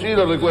 Unos pocos sí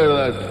lo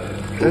recuerdan,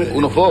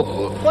 unos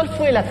pocos. ¿Cuál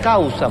fue la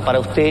causa para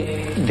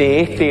usted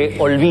de este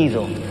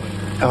olvido?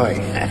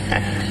 Ay,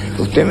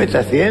 usted me está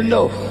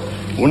haciendo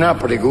una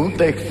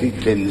pregunta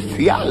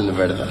existencial,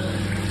 ¿verdad?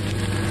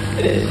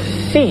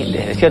 Sí,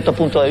 desde cierto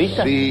punto de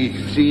vista.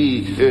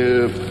 Sí,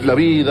 la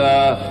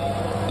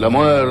vida, la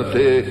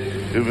muerte,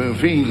 en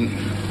fin,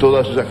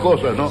 todas esas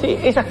cosas, ¿no? Sí,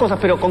 esas cosas,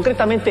 pero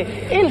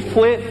concretamente, él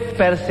fue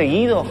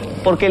perseguido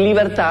porque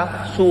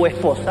Libertad, su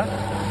esposa,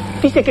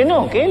 dice que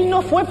él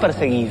no fue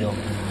perseguido.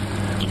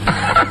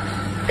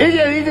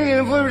 ¿Ella dice que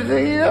no fue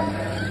perseguido?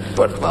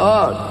 Por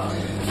favor,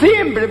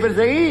 siempre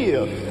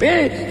perseguido.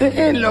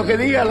 Es lo que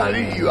diga la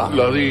diva.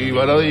 La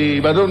diva,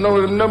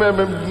 no me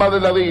más de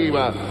la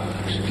diva.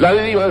 La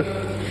diva,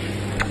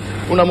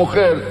 una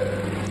mujer,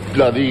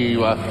 la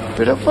diva.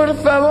 Pero por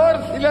favor,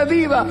 si la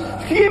diva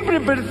siempre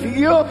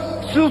persiguió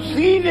su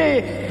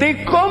cine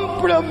de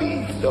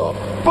compromiso.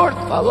 Por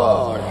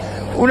favor,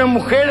 una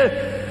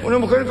mujer,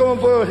 ¿cómo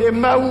puedo decir?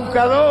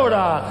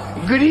 Embaucadora,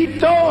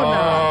 gritona.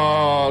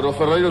 Ah, los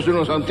Ferreiros son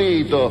unos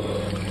santitos.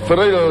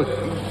 Ferreiro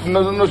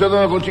no se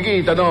andaba con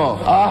chiquita, no.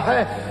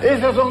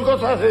 Esas son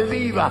cosas de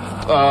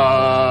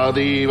diva.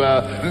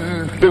 Diva.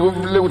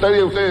 ¿Le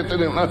gustaría a usted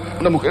tener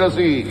una mujer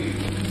así?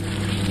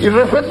 Y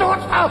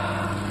respetuosa.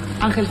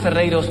 Ángel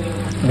Ferreiros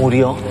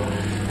murió.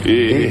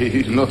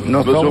 Y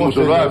no somos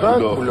el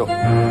báculo.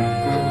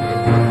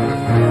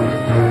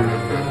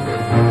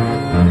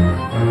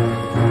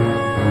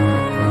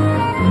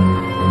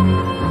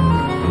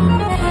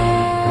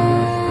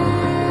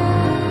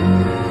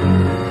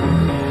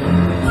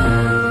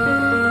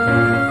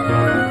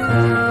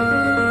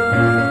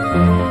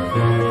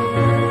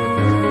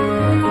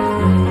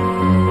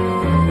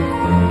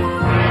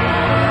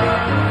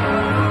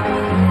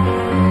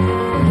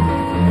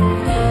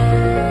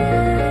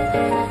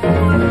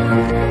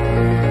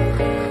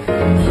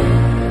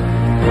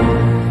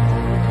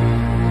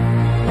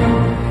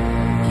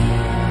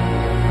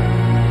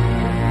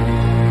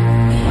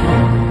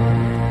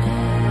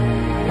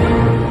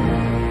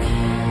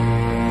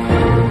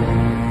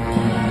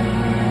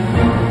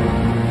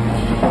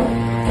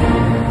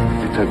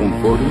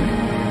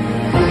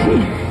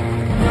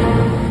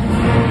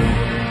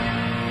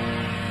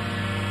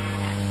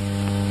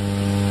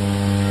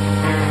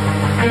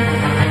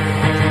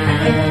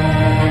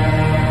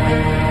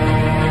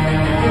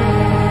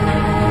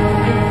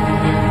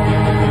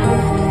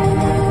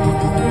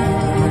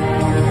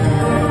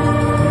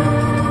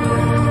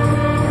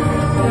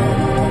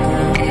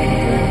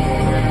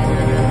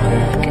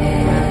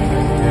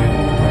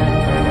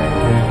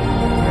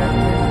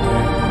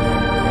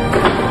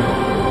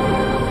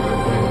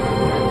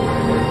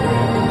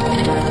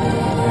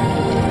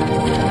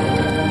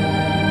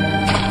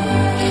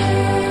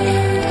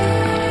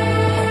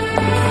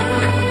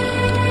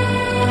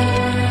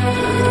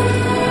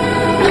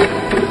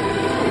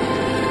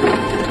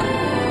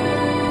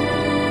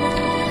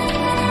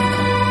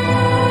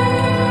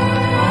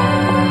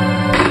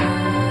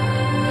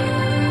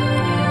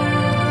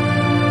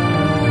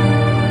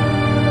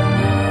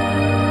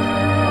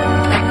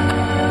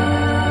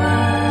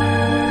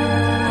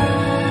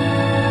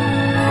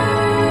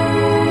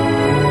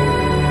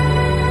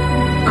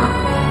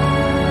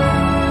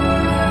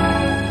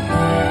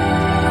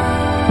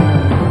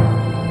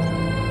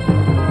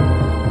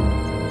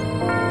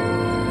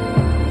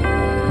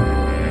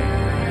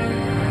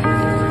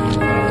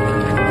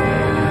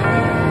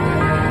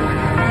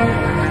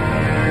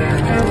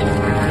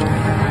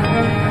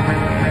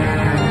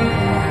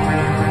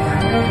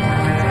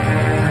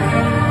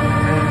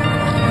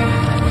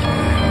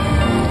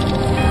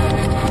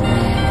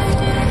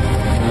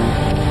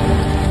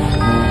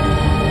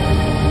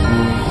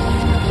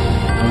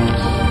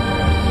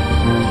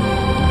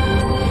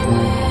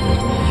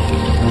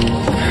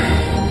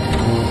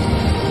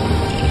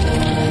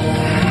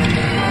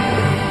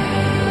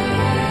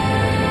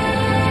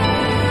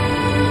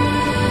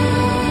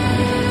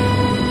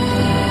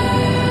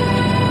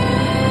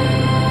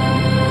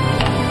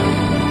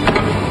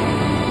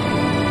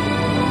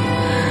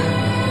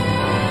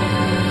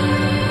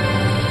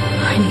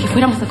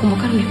 Fuéramos a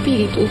convocar un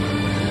espíritu.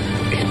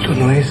 Esto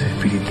no es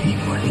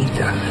espiritismo,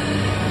 Anita.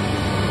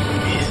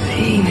 Es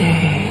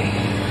cine.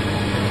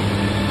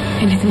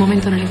 En este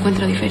momento no le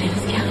encuentro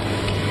diferencia.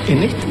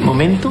 En este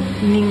momento,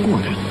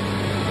 ninguna.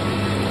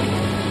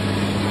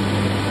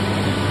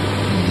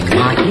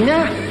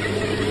 ¡Máquina!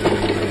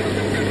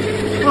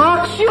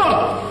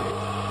 ¡Acción!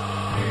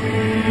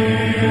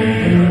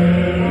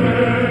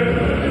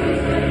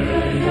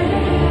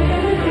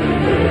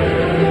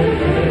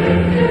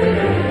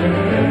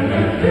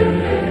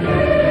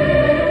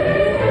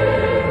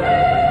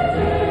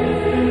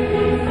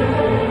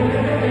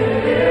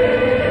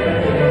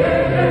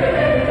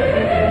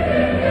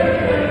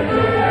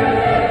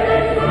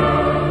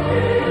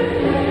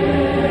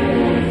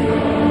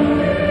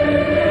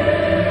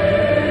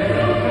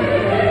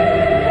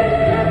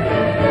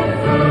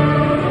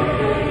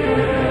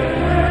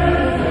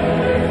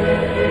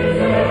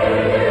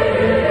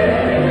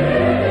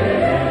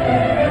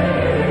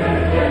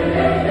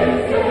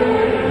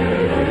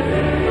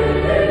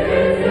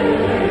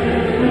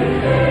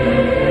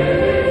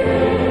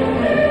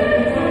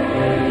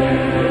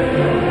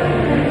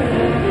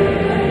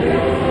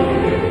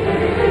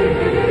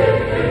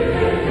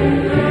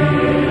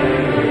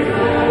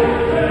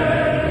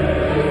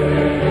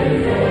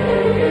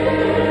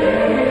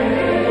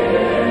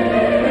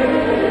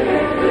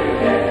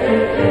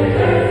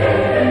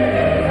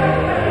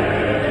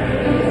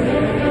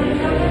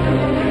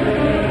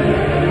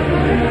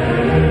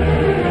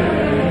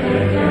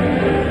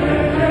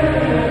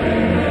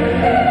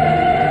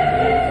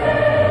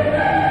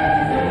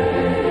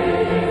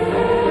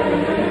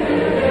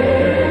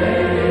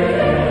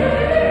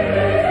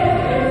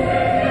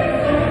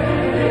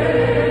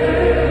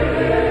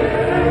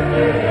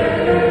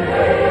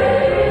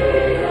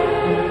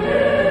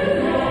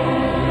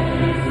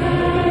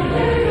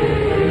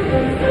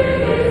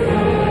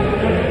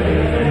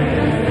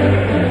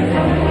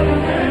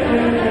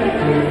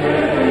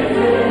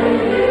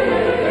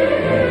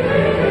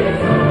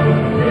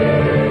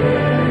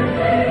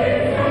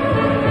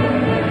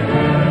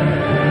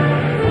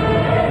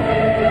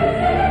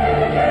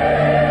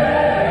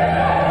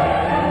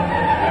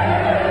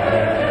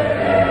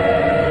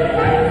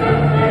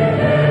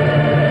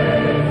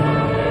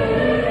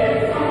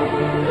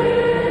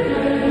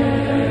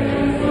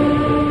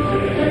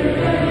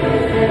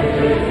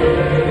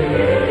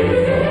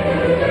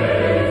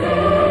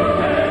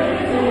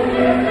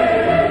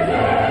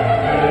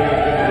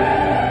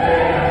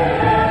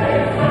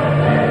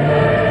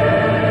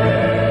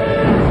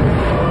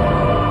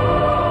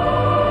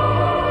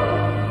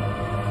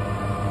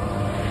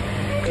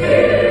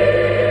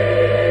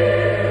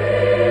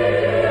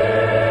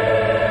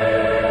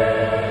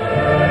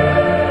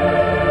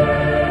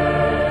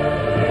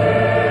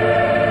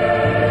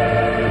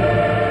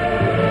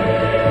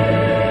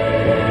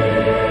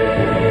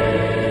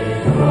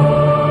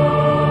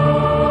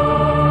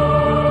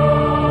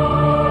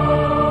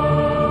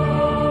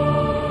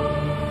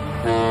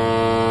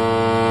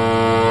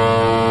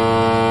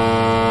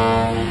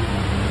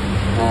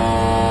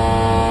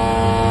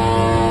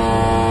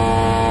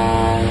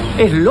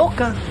 Es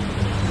loca,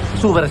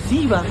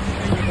 subversiva,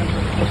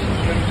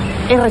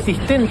 es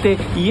resistente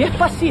y es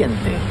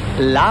paciente.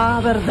 La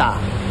verdad.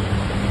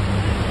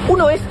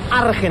 Uno es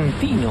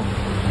argentino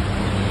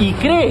y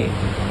cree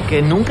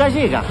que nunca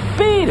llega,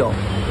 pero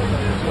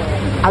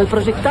al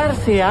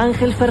proyectarse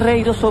Ángel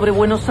Ferreiro sobre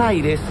Buenos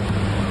Aires,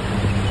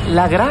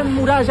 la gran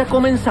muralla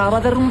comenzaba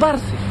a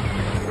derrumbarse.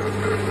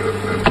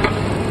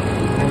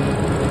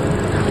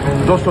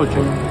 2-8.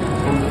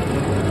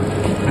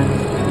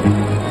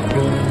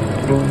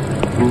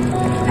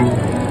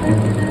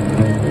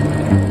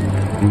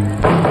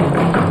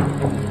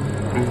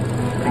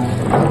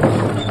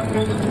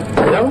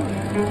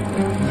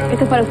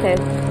 Esto es para usted.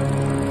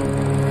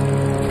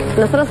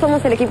 Nosotros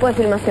somos el equipo de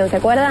filmación, ¿se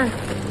acuerda?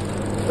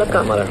 La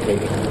cámara, sí.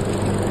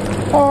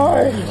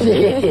 Ay,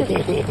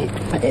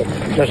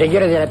 sí. Los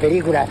señores de la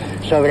película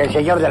sobre el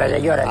señor de la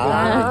señora.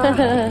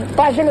 ¿Sí?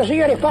 Pasen los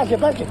señores, pase.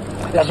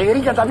 La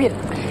señorita también.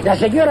 La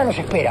señora nos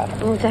espera.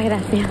 Muchas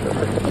gracias.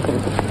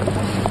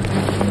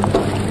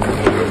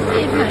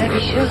 Es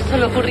maravilloso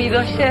lo ocurrido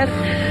ayer.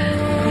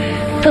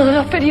 Todos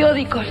los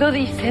periódicos lo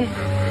dicen.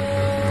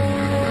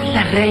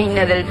 La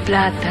Reina del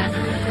Plata.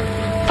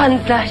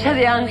 Pantalla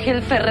de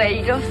Ángel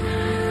Ferreiros.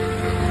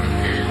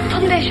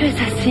 ¿Dónde hallo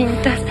esas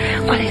cintas?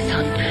 ¿Cuáles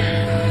son?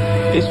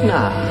 Es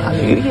una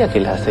alegría que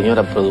la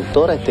señora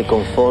productora esté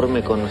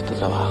conforme con nuestro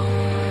trabajo.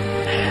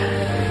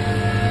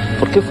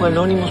 ¿Por qué fue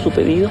anónimo su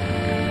pedido?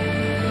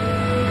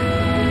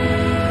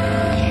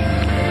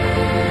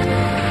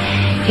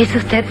 ¿Es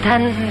usted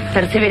tan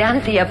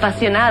perseverante y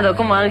apasionado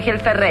como Ángel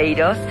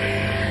Ferreiros?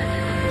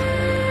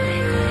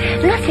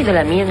 No ha sido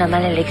la mía una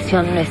mala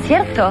elección, ¿no es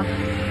cierto?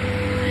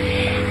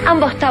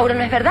 Ambos Tauro,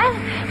 ¿no es verdad?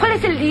 ¿Cuál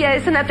es el día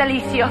de su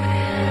natalicio?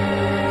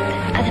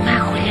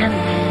 Además, Julián,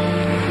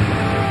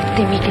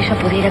 temí que yo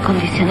pudiera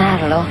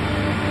condicionarlo,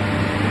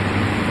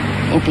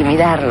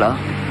 intimidarlo.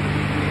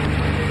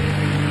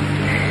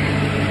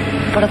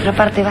 Por otra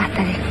parte,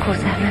 basta de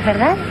excusas, ¿no es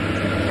verdad?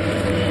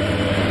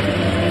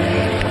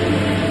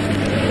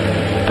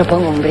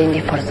 Propongo un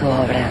brindis por su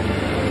obra,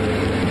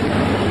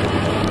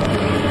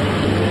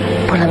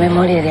 por la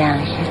memoria de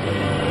Ángel.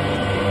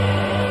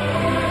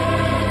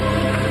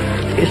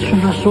 Es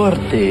una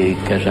suerte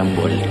que hayan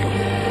vuelto.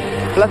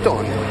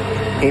 Platón,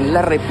 en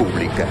La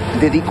República,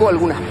 dedicó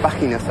algunas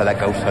páginas a la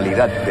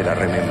causalidad de la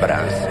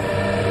remembranza.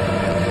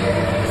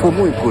 Fue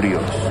muy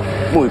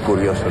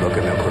curioso lo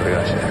que me ocurrió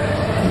ayer.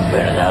 Un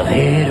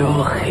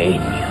verdadero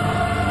genio.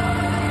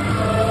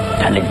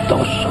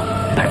 Talentoso,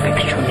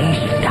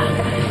 perfeccionista,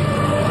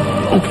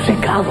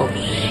 obcecado,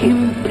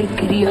 siempre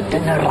quería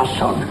tener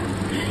razón.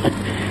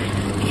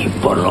 Y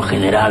por lo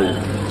general,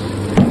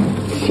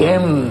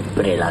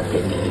 siempre la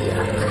tenía.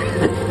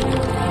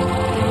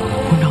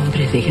 Un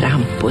hombre de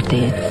gran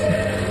potencia.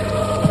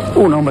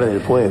 Un hombre del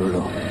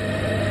pueblo.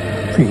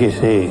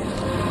 Fíjese,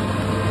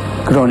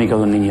 Crónica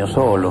de un niño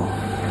solo,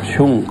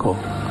 Yunco,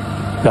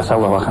 Las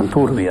aguas bajan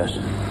turbias.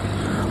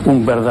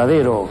 Un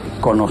verdadero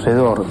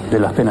conocedor de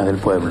las penas del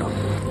pueblo.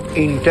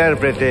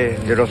 Intérprete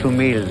de los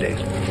humildes,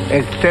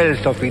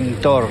 excelso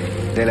pintor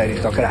de la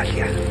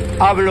aristocracia.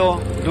 Hablo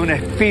de un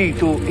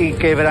espíritu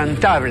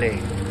inquebrantable.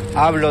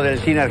 Hablo del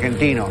cine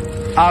argentino.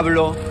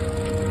 Hablo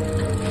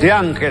de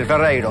Ángel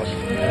Ferreiros.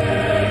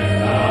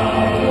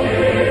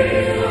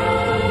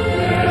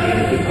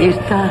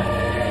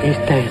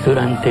 Esta es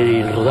durante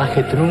el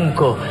rodaje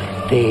trunco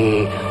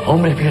de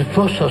Hombres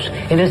Virtuosos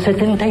en el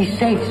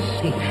 76.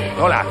 Sí.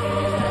 Hola,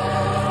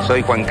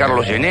 soy Juan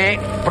Carlos Gené,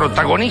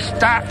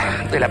 protagonista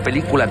de la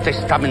película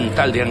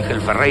testamental de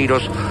Ángel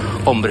Ferreiros,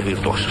 Hombres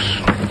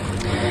Virtuosos.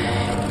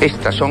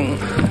 Estas son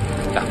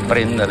las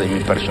prendas de mi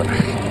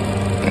personaje.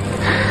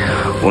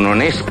 Un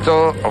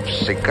honesto,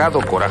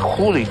 obcecado,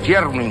 corajudo y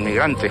tierno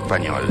inmigrante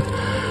español.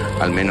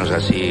 Al menos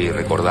así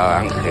recordaba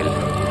Ángel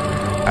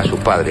a su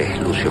padre,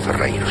 Lucio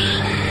Ferreiros.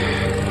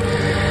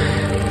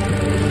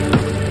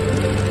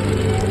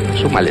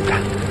 Su maleta.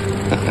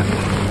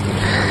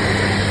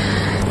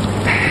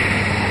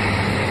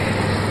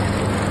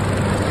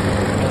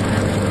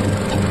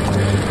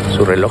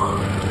 Su reloj.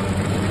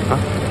 ¿No?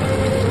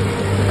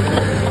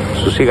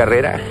 Su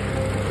cigarrera.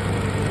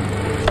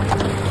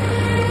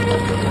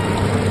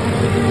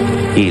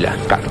 Y las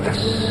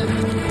cartas.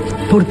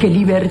 Porque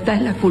Libertad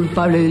es la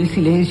culpable del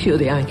silencio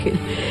de Ángel.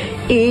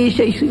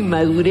 Ella y su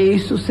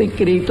inmadurez, sus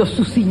secretos,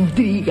 sus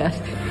intrigas.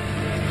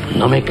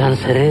 No me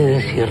cansaré de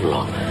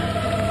decirlo.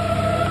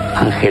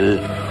 Ángel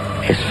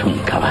es un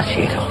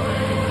caballero.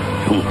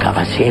 Un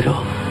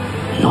caballero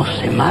no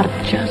se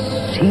marcha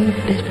sin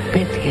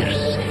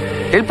despedirse.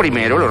 El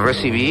primero lo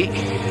recibí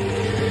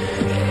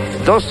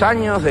 2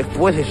 años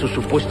después de su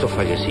supuesto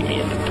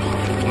fallecimiento.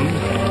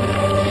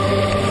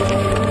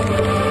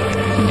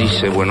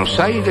 Dice Buenos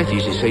Aires,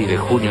 16 de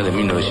junio de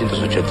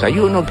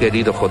 1981,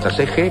 querido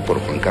JCG, por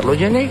Juan Carlos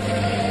Gené.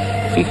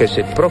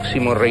 Fíjese,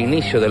 próximo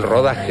reinicio del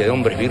rodaje de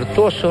Hombres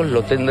Virtuosos,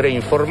 lo tendré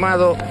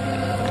informado.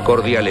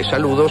 Cordiales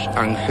saludos,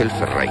 Ángel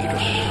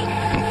Ferreiros.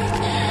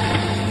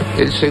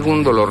 El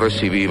segundo lo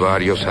recibí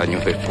varios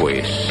años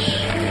después.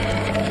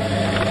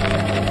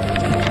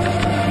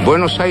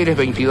 Buenos Aires,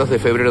 22 de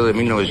febrero de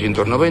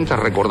 1990,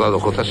 recordado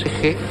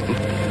JCG.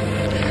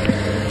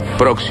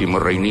 Próximo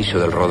reinicio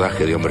del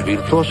rodaje de Hombres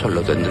Virtuosos,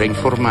 lo tendrá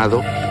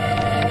informado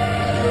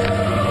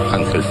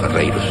Ángel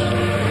Ferreiros.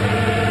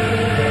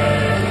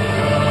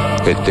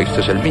 El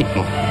texto es el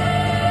mismo.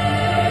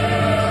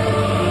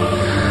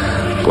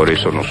 Por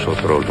eso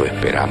nosotros lo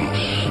esperamos.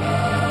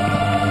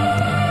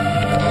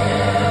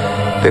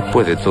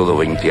 Después de todo,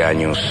 20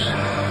 años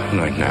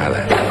no es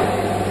nada.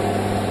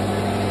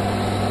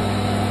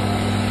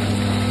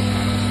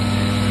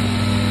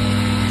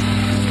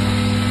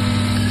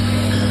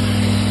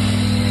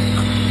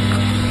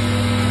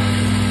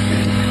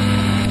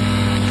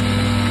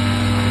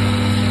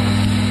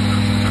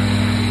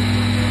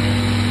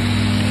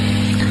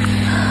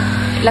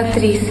 La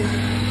actriz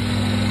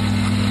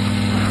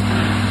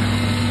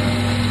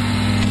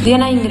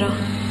Diana Ingro.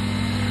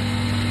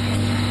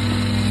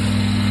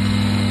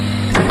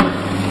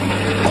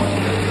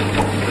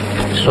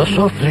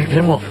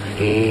 Sosortremo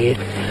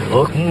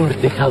och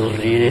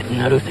murtekallri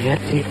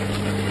narutati.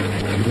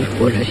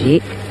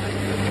 Polasi.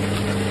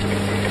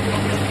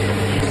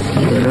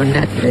 Sigono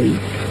natravi.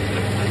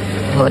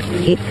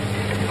 Porque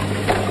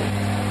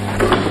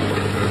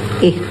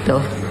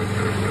esto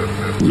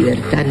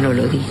Libertad no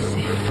lo dice.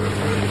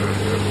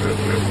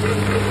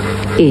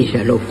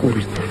 Ella lo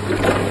oculta.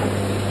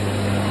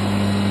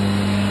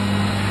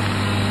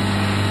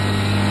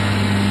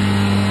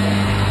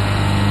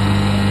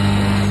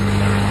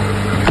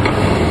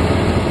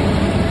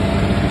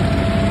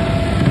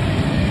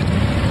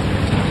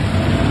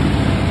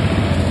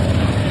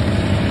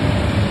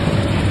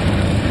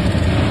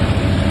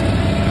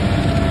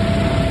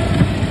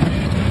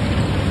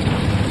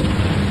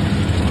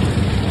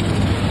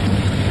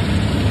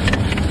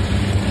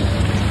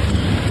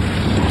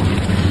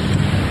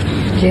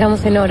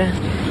 Llegamos en hora.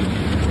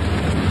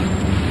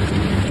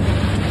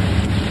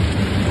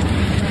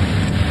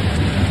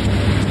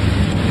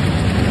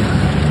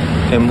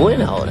 En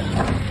buena hora.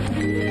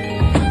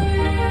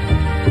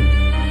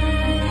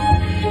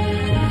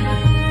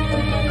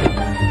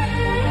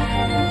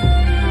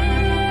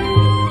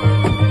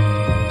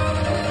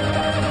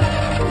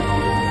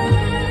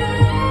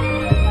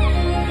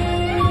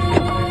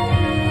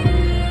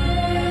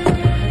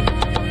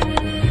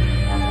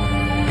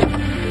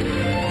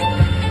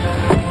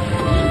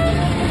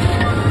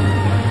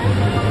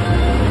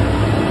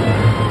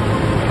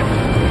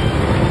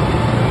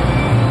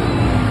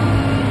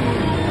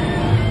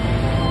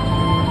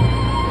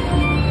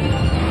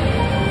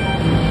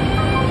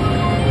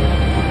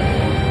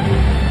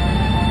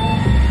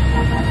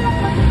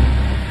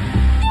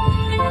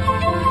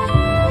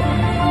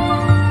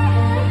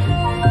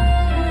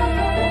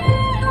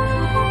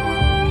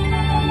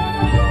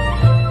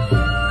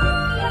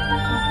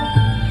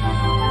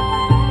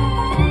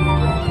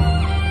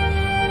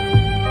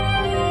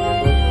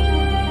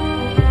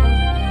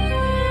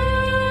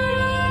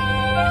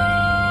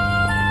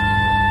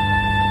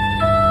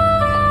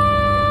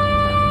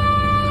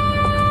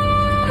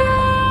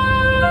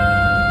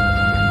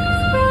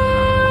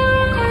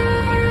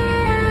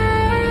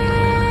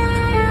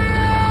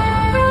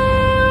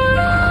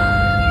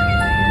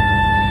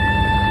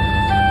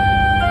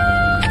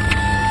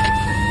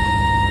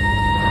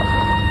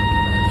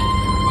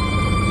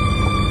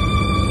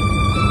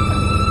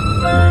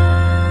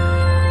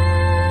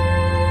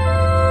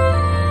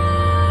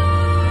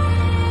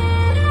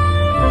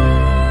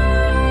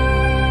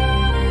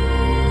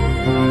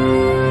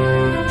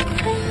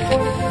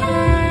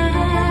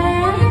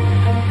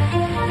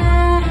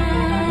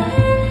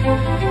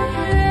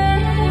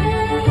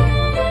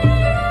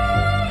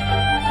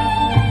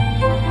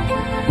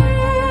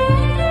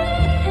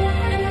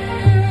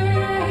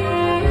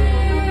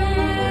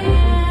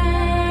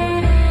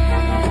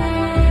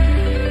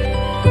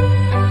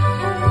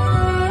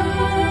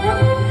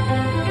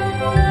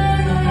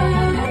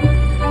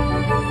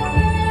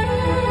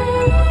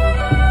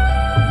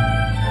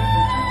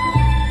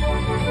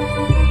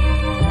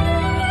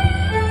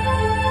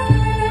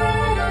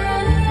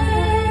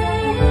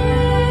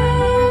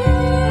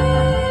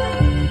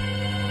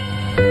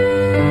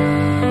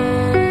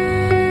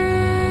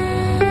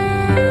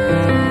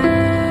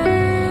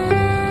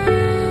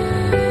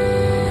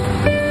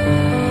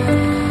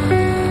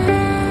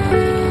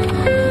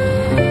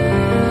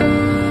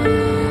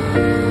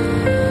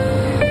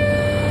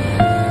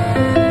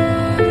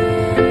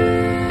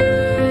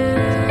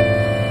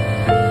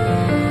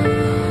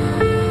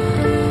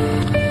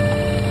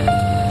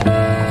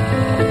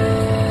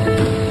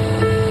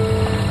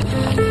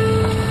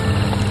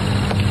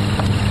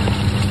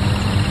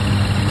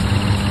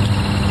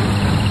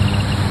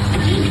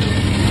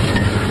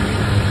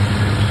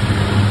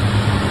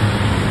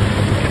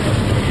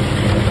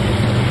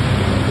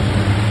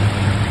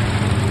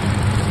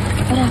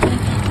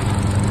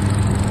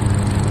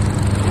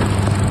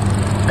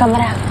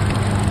 Cámara,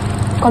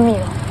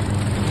 conmigo.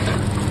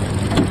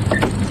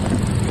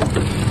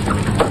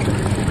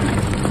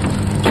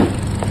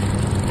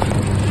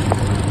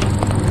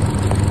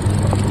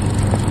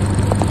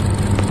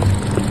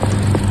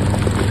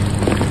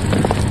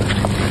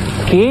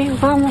 ¿Qué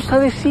vamos a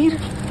decir?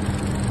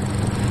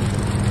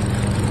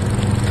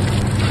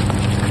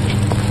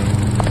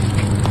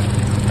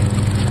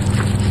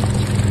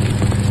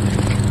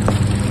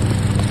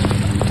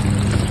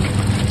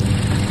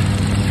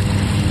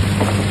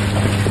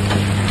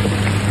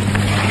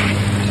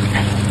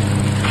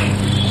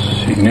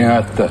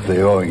 Cineastas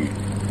de hoy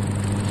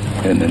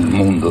en el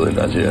mundo del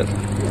ayer.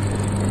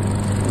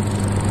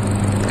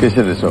 ¿Qué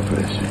se les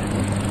ofrece?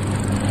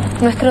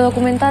 Nuestro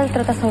documental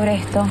trata sobre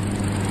esto.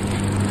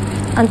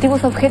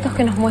 Antiguos objetos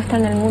que nos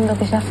muestran el mundo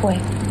que ya fue.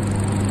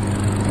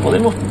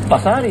 ¿Podemos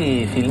pasar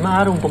y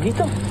filmar un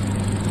poquito?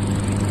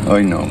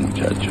 Hoy no,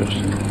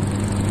 muchachos.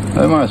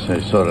 Además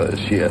es hora de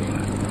cierre.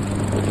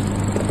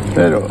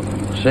 Pero,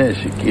 no sé,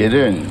 si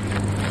quieren,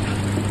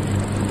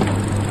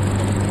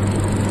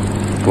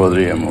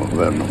 podríamos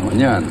vernos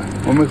mañana.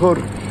 O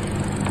mejor,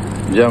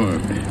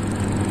 llámenme.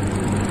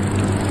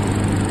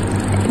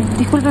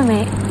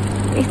 Discúlpeme,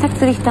 ¿esta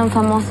actriz tan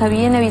famosa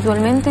viene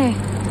habitualmente?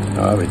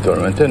 No,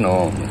 habitualmente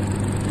no.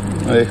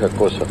 Me deja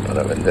cosas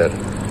para vender.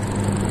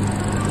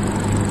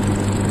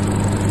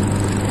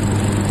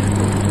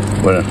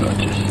 Buenas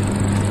noches.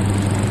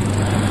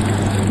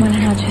 Buenas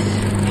noches.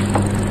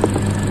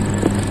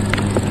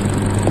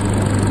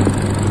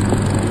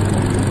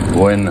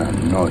 Buenas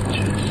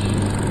noches.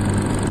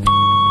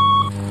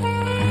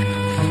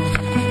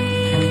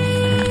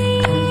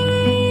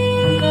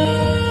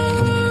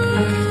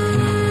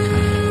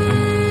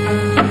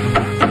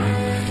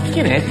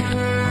 ¿Quién es?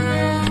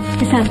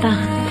 Es Santa.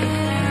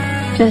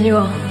 Ya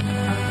llegó.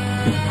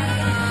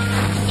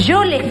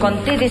 Yo les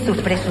conté de sus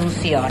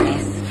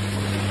presunciones.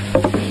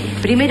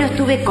 Primero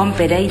estuve con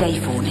Pereira y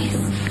Funes.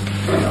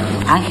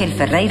 Ángel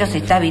Ferreiros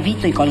está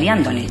vivito y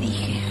coleando, les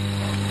dije.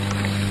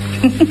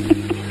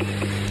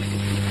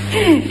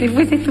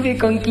 Después estuve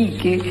con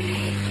Quique,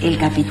 el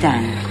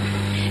capitán.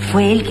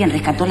 Fue él quien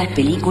rescató las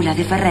películas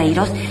de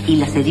Ferreiros y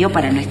las cedió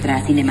para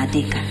nuestra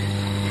cinemateca.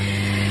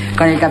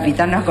 Con el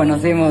capitán nos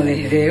conocemos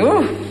desde...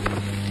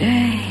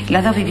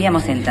 Los dos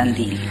vivíamos en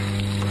Tandil.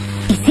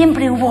 Y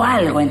siempre hubo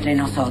algo entre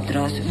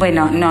nosotros.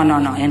 Bueno,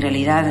 no, en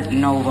realidad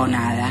no hubo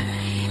nada.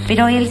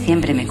 Pero él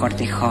siempre me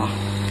cortejó.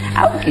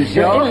 Aunque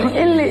yo...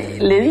 ¿Él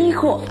le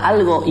dijo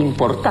algo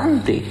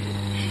importante?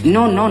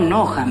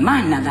 No,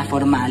 jamás nada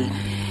formal.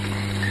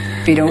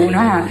 Pero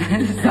uno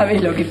sabe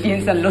lo que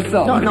piensan los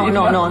hombres.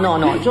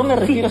 No. Yo me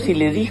refiero si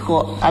le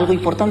dijo algo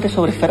importante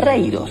sobre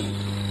Ferreiros.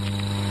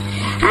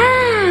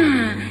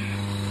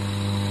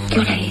 ¿Qué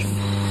hora es?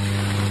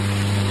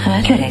 A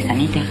ver. ¿Qué hora es,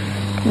 Anita?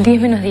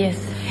 10 menos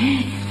 10.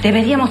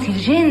 Deberíamos ir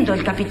yendo.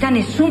 El capitán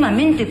es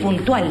sumamente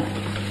puntual.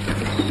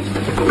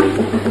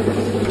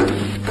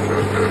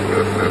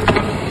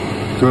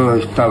 Todo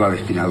estaba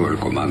destinado al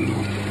comando.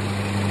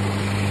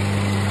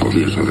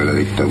 Comienzo de la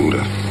dictadura.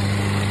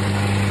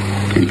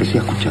 Empecé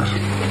a escuchar.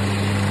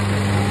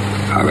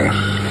 A ver.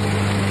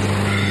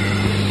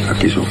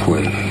 Aquello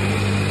fue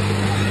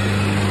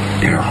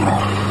el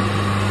horror.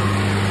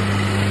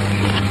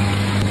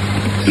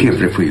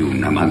 Siempre fui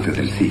un amante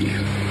del cine.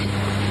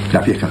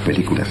 Las viejas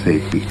películas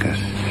épicas,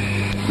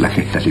 las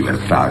gestas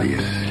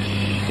libertarias.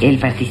 Él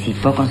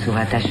participó con su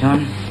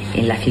batallón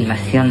en la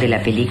filmación de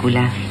la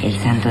película El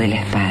Santo de la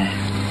Espada.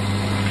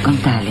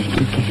 Contale,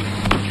 Quique.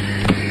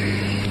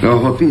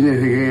 Los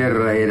botines de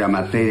guerra era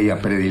materia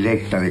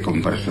predilecta de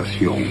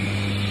conversación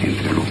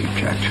entre los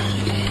muchachos.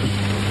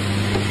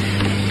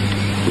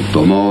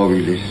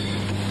 Automóviles,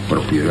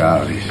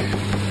 propiedades,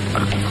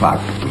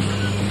 artefactos,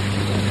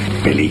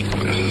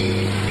 películas.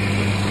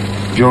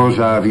 Yo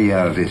ya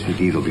había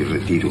decidido mi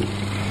retiro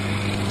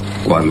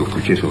cuando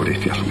escuché sobre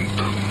este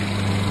asunto.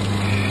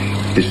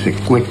 El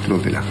secuestro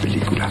de las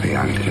películas de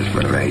Ángel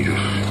Ferreiros.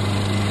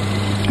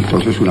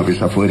 Entonces, una vez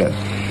afuera,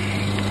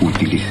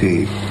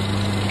 utilicé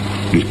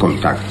mis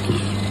contactos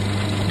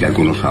y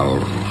algunos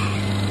ahorros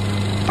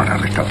para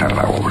rescatar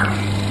la obra.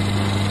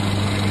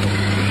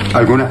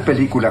 Algunas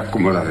películas,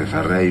 como las de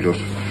Ferreiros,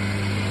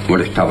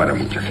 molestaban a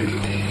mucha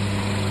gente.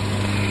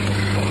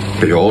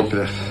 Pero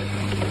otras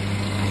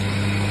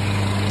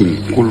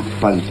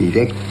inculpan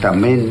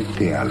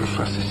directamente a los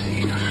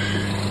asesinos.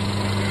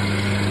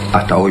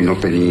 Hasta hoy no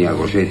tenía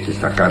Goyetti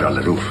sacar a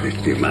la luz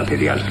este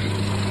material.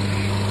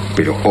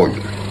 Pero hoy,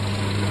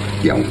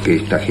 y aunque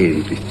esta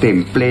gente esté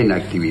en plena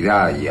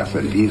actividad y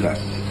ascendidas,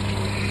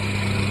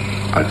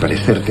 al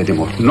parecer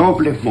tenemos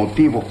nobles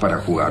motivos para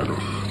jugarlos.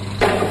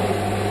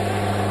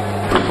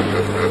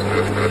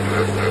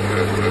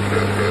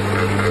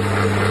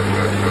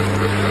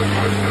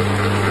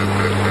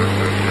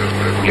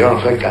 Yo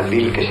no soy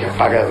candil que se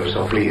apaga del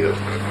soplido.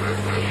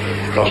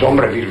 Los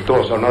hombres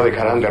virtuosos no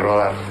dejarán de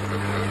rodar.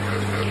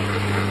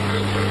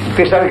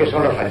 ¿Usted sabe qué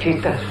son los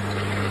fascistas?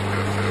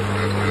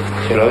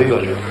 Se lo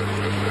digo yo.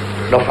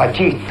 Los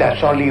fascistas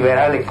son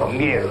liberales con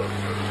miedo.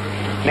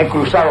 Me he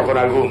cruzado con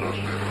algunos.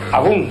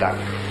 Abundan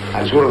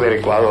al sur del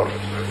Ecuador.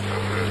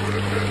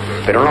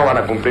 Pero no van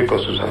a cumplir con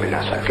sus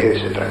amenazas.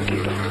 Quédese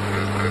tranquilo.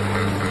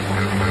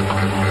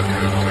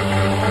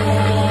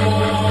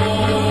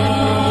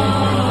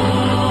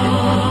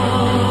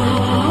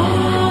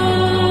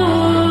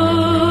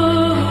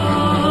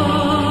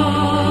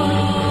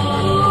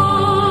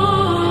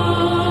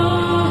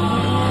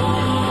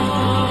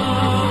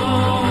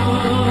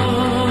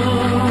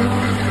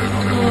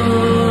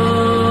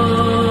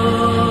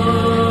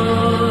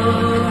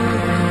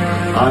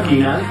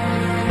 Máquina.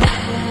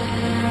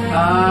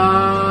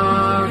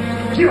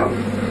 ¡Acción!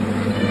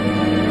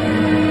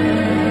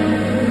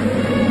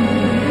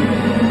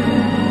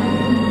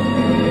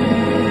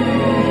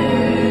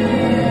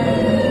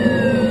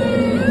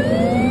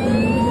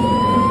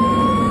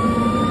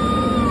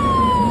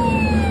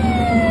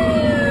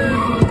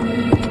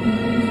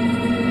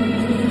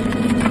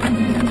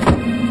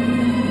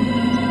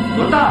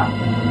 ¡Cortá!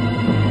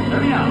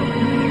 ¡Terminado!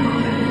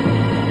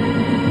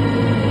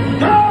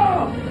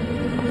 ¡No!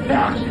 ¿Qué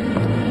hace?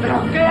 ¿Pero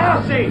qué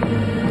hace?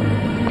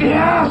 ¿Qué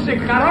hace,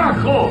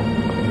 carajo?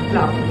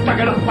 ¡La puta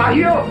que los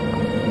parió!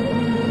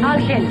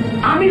 Ángel.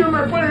 ¡A mí no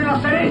me pueden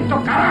hacer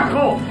esto,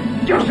 carajo!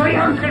 ¡Yo soy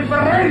Ángel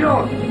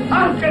Ferreiro!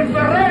 ¡Ángel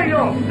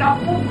Ferreiro! ¡La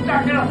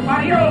puta que los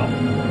parió!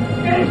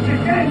 ¿Qué se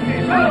creen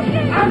que soy?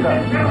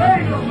 ¡Ángel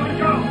Ferreiro soy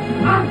yo!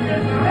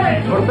 ¡Ángel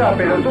Ferreiro! Cortá,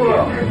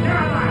 pelotudo.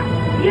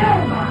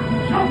 ¡Mierda!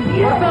 ¡Son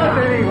mierda!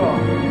 Cortá, te digo.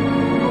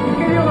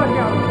 ¿Qué idioma te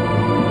hablo?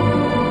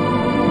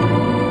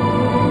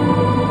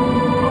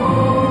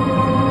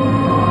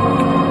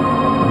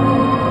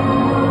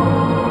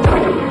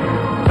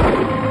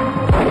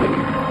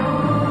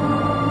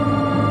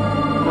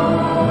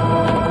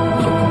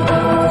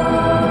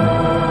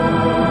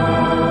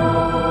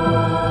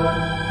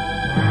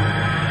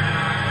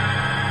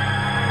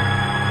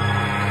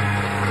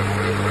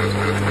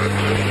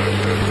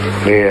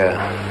 Vea,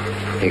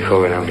 mi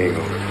joven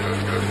amigo,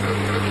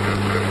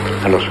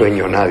 a los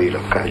sueños nadie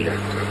los calla.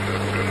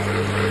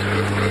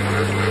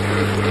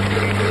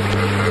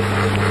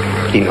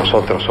 Y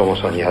nosotros somos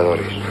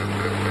soñadores.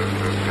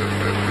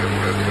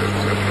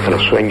 A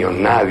los sueños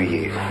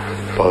nadie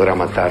podrá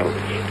matarnos.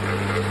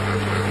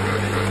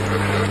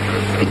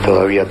 Y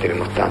todavía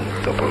tenemos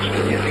tanto por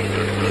soñar.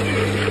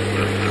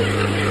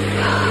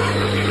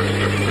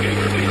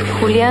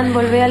 Julián,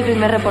 volvé al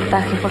primer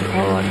reportaje, por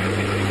favor.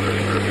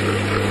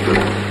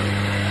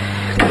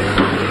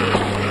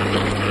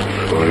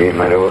 Muy bien,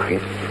 Maroji.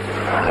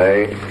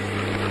 Ahí.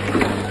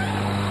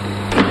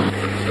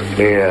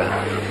 Vea,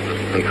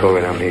 mi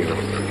joven amigo,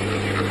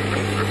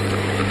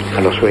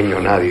 a los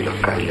sueños nadie los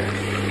calla.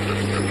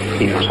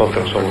 Y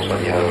nosotros somos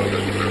soñadores.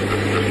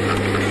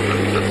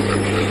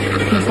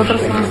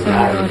 Nosotros somos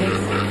soñadores.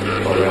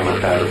 Podrá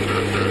matar.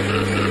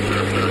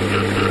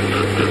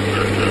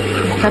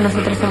 Hasta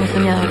nosotros somos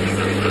soñadores.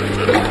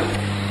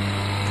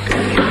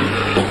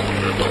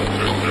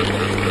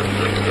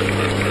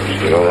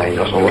 Pero ahí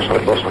no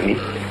somos dos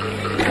sonidos.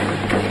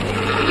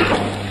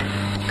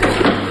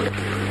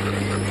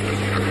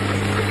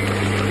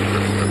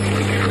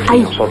 Ay.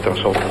 Nosotros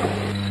somos.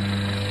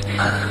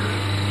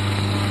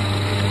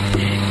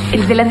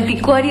 El del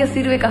anticuario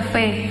sirve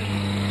café.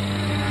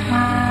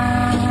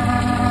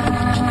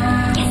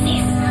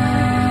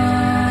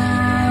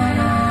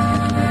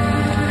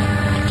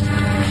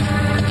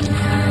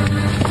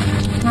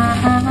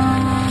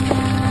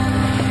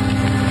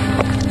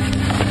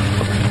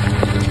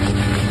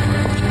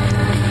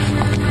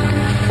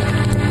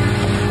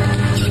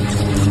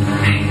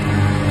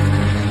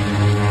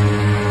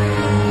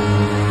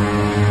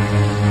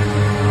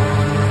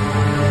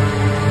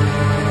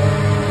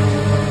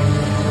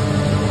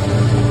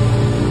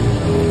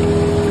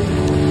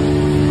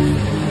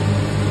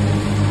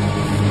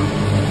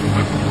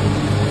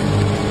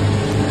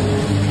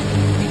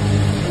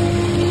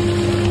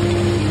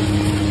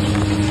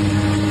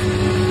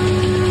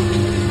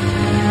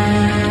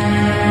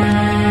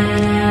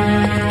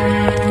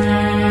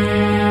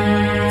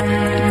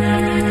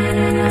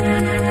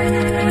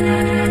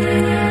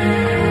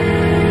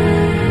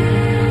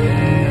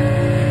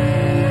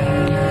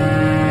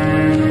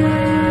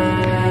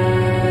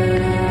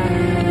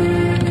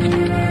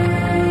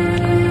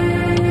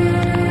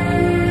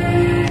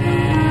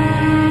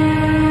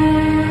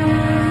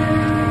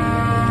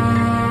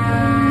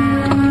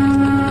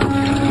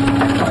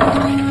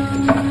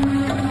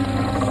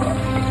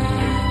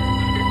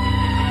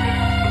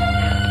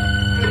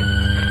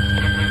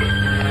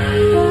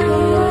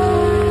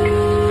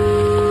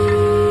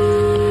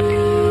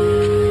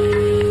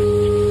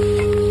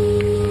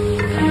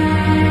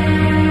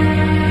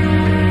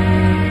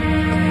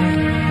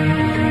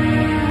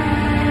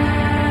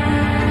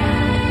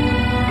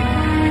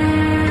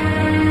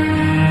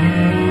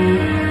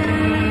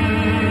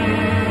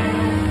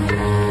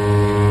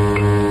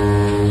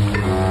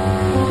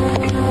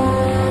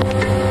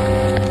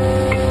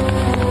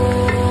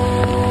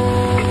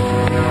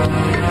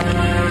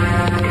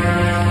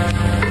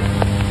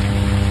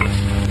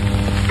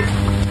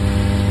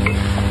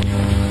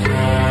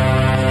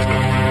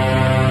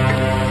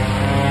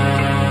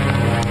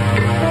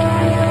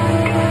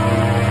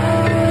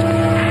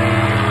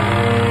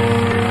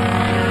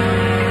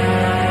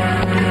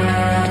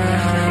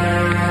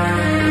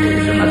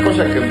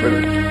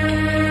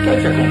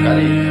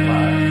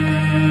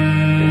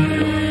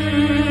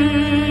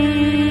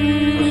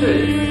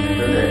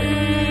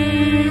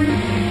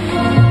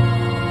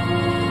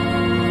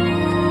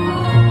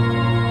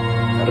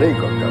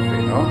 rico el café,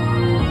 ¿no?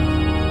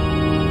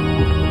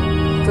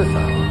 Usted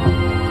sabe.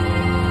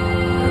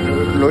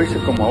 Lo hice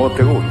como a vos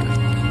te gusta.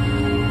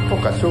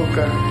 Poca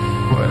azúcar,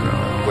 Bueno,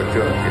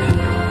 cuestión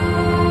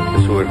que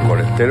se sube el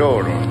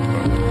colesterol.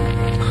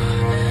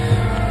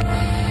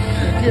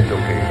 Entiendo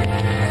que...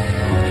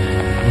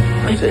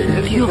 Me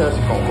mintió.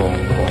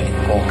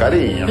 Con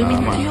cariño, Me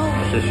nada más. mintió.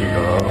 No sé si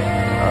lo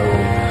hago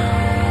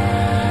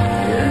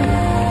bien.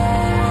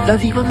 La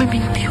diva me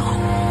mintió.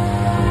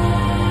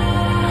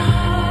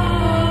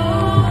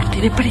 Me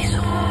tiene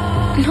preso.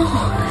 No,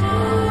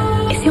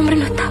 ese hombre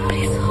no está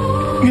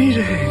preso.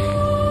 Mire.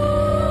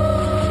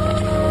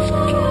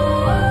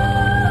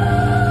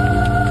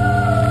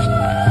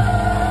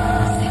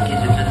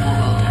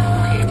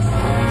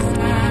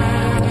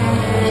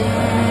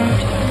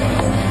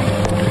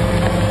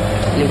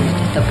 ¿Le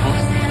gusta esta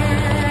pose?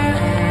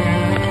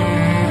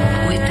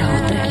 ¿O esta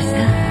otra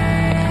quizá?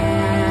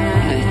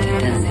 No estoy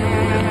tan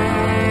seguro.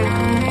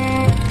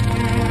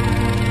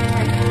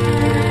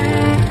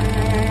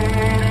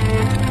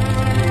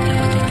 ¿Le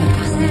gusta esta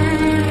pose?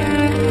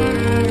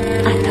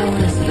 Hasta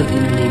ahora solo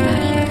tiene una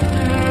imagen.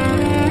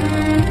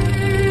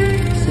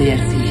 Soy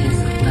arcilla en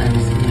sus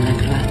manos, señor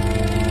Lacroix.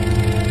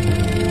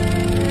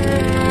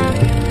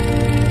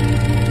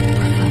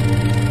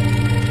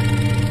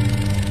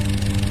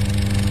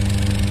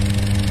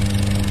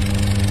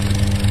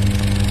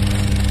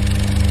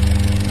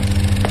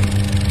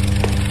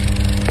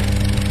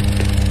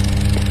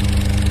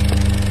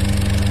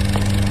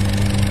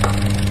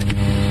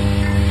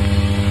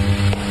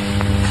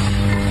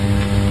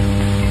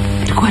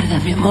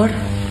 ¿Recuerdas, mi amor?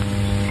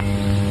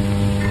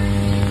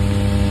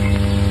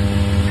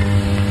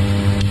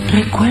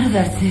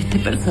 ¿Recuerdas este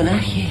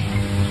personaje?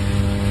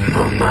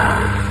 Mamá.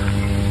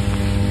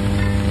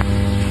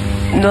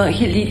 No,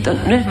 Angelito,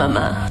 no es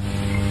mamá.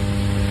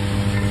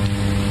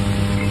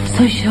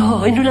 Soy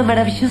yo, en una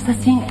maravillosa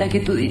cinta que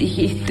tú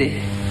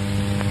dirigiste.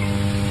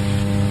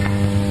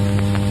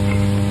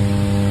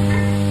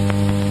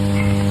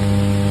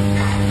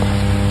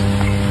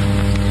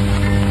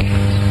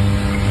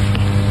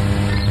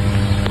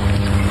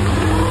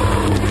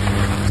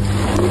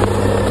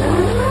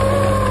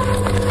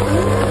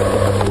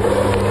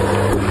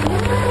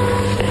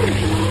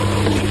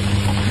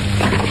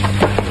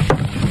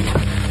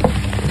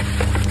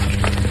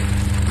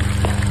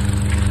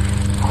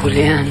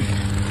 Julián,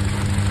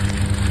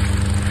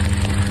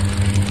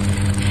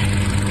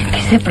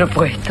 ¿qué se ha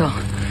propuesto?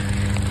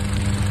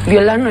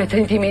 ¿Violar nuestra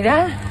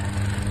intimidad?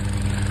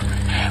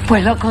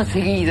 Pues lo ha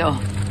conseguido.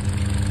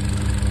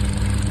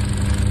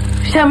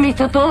 ¿Ya han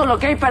visto todo lo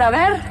que hay para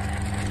ver?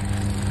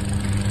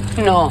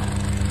 No.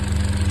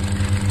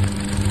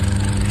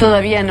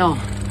 Todavía no.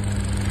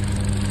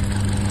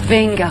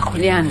 Venga,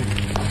 Julián.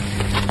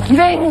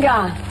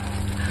 Venga.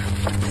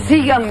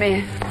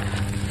 Síganme.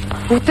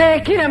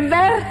 ¿Ustedes quieren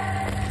ver?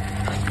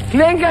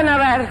 Vengan a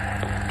ver.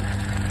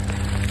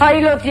 Ahí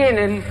lo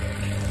tienen.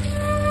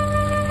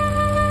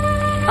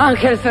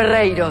 Ángel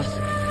Ferreiros.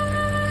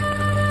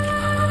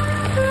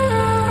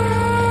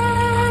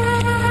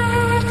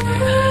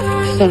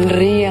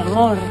 Sonríe,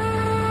 amor.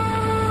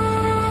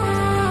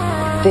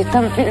 Te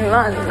están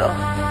filmando.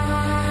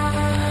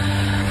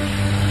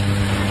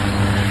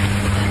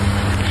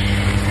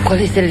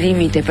 ¿Cuál es el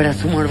límite para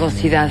su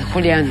morbosidad,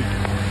 Julián?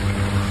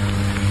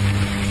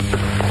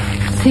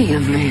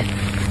 Síganme.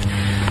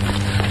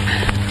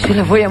 Yo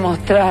les voy a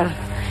mostrar.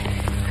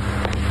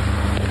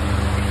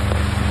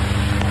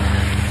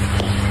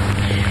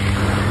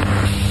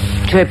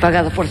 Yo he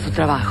pagado por su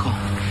trabajo.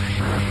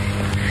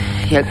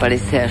 Y al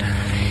parecer,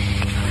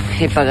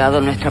 he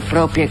pagado nuestra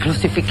propia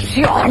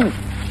crucifixión.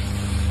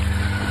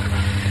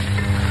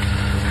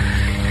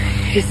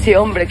 Ese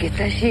hombre que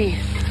está allí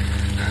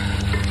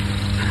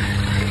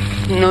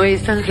no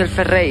es Ángel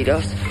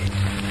Ferreiros.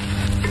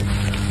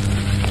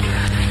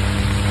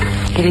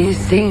 El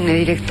insigne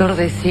director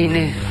de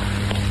cine.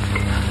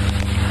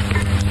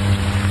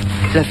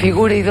 La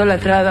figura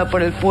idolatrada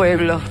por el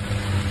pueblo.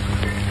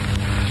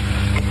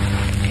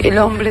 El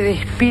hombre de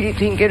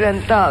espíritu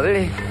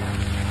inquebrantable.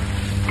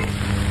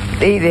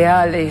 De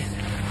ideales.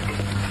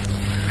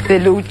 De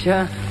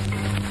lucha.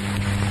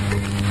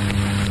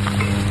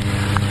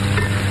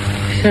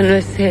 Ya no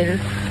es él.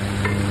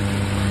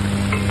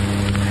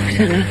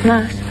 Ya no es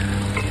más.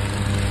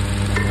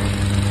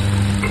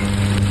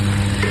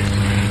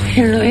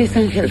 Él no es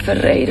Ángel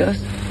Ferreiros.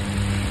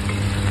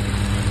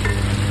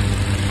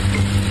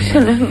 Ya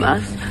no es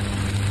más.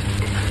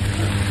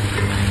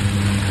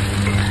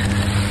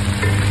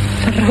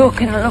 Te ruego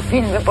que no lo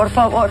filme, por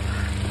favor.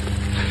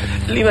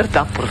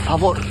 Libertad, por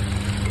favor.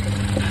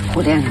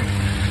 Julián.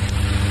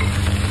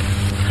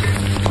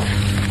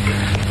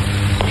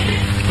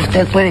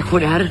 ¿Usted puede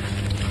jurar?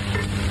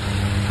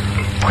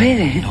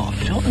 ¿Puede? No,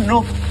 yo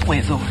no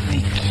puedo,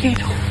 ni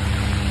quiero.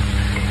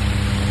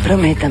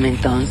 Prométame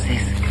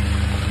entonces.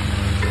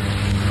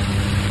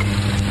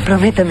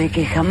 Prométame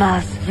que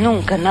jamás,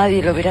 nunca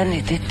nadie lo verá en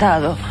este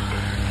estado.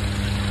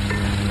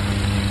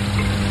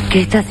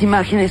 Que estas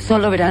imágenes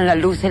solo verán la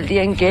luz el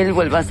día en que él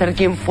vuelva a ser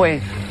quien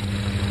fue.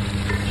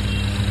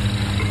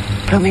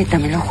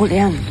 Prométamelo,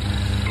 Julián.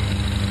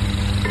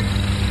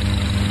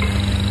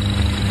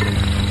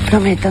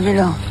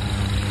 Prométamelo.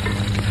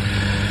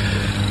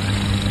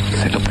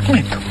 Se lo prometo.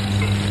 momento.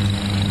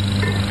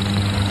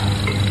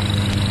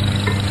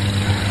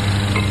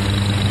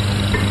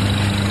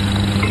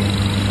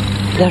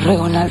 Le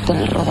ruego un alto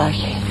en el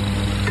rodaje.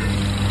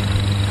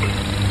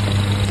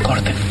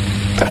 Corten.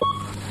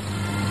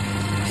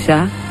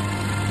 ¿Ya?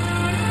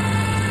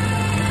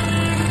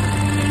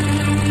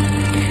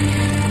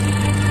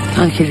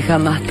 Ángel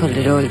jamás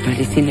toleró el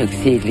parisino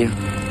exilio.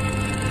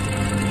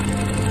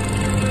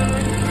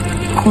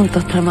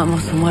 Juntos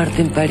tramamos su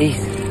muerte en París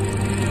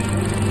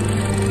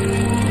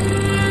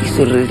y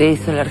su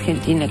regreso a la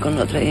Argentina con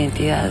otra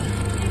identidad.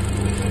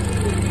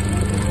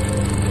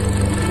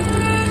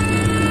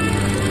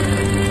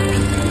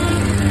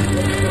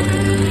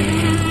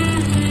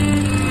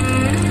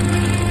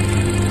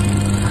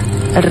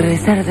 Al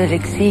regresar del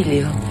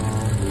exilio,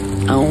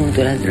 aún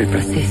durante el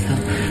proceso,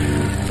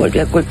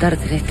 volvió a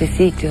ocultarse en este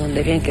sitio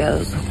donde habían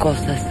quedado sus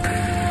cosas.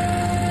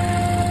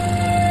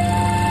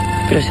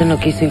 Pero ya no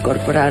quiso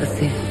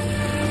incorporarse,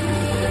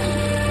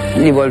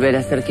 ni volver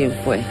a ser quien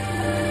fue.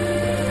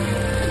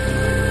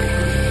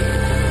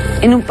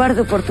 En un par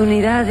de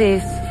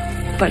oportunidades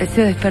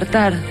pareció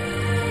despertar.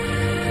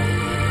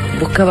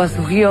 Buscaba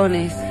sus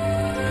guiones,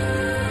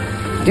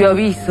 dio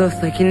avisos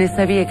a quienes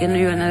sabía que no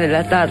iban a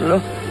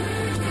delatarlo.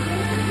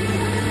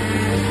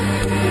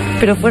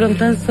 Pero fueron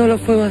tan solo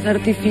fuegos de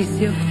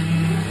artificio.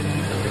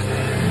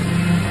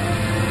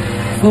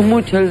 Fue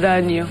mucho el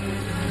daño.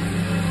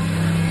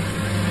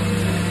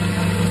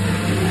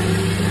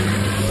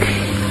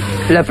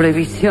 La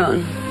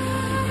prohibición,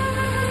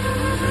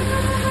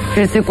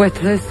 el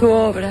secuestro de su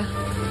obra,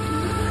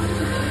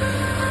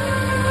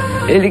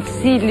 el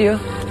exilio.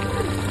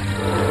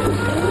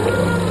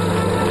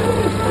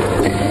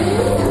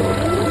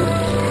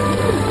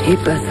 He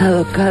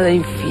pasado cada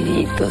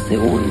infinito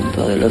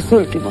segundo de los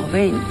últimos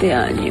 20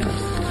 años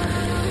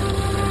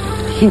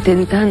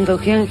intentando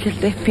que Ángel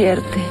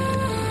despierte.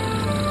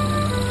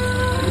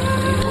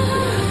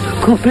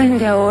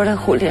 ¿Comprende ahora,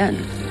 Julián?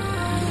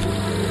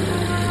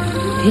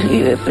 Él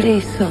vive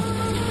preso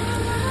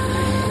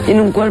en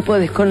un cuerpo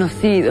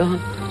desconocido,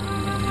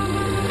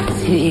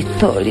 sin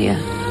historia,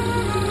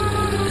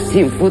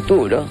 sin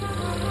futuro.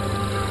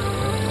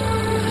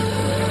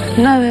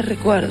 Nada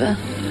recuerda,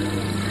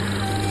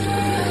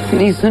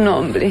 ni su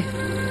nombre.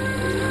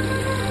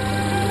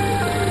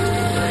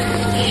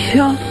 Y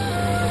yo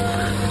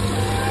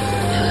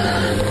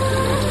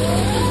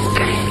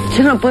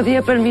no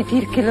podía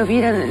permitir que lo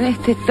vieran en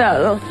este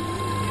estado.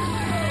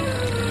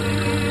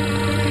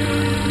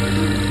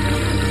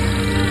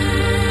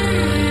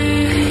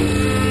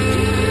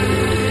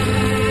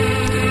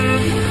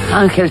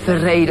 Ángel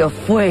Ferreiro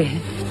fue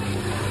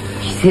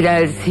y será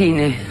el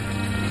cine.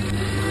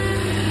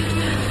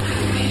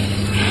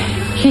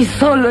 Y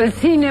solo el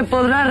cine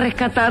podrá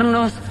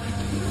rescatarnos.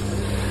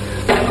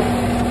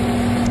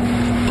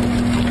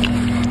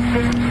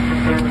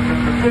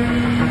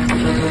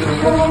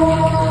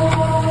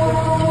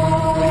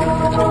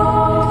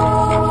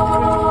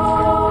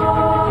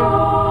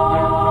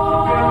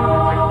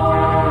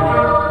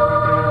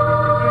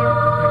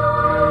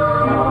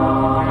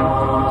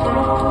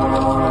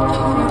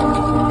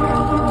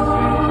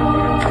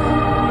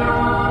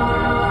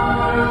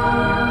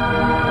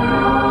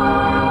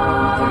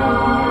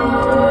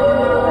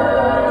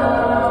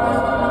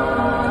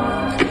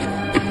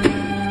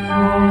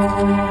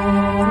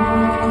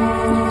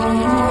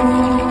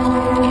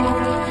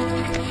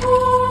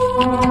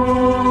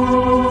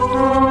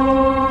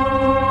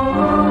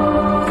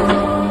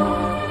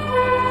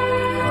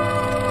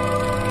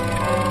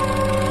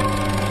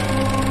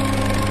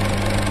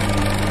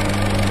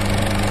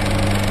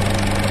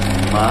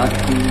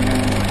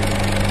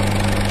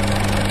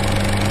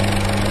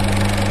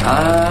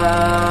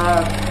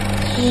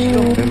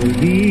 El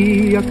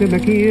día que me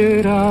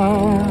quiera,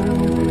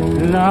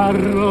 la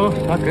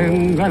rosa que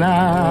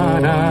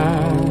engalana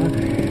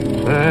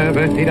se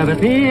vestirá de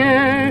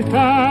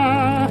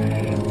fiesta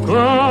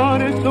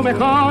con su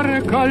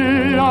mejor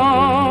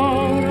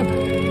color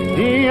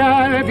y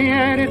al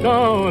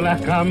viento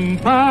las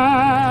campanas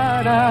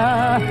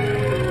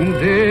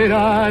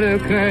dirán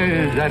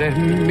que ella eres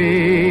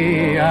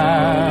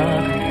mía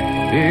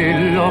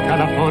y loca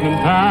la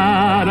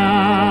fontana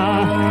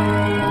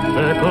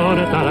se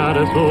cortará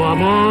de su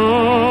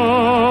amor.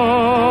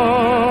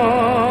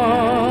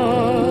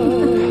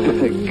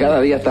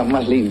 Cada día estás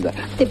más linda.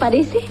 ¿Te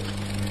parece?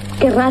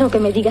 Qué raro que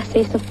me digas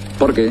eso.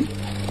 ¿Por qué?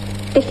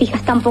 ¿Te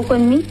fijas tan poco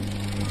en mí?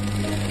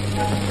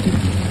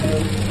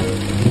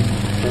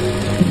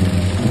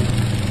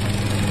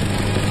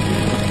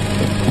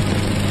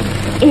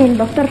 ¿El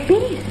doctor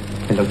Pérez?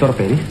 ¿El doctor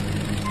Pérez?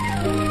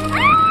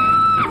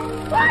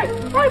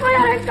 Hoy voy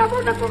a ver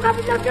cómo se ponga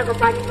mi noche con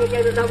Pani y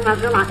una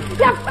sola.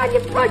 Ya Pani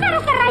pues.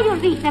 ¿Pero qué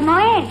rayos dice,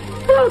 Noel?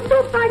 Tú,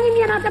 Pani,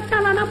 mi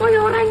aceptaba la voy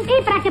a orar.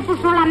 ¿Y para qué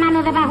puso la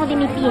mano debajo de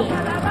mi pie? Ay,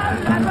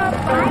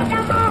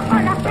 la mojo,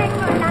 la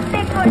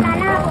seco, la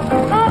lavo.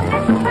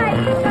 Con su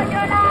país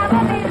yo lavo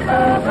mi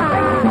ropa.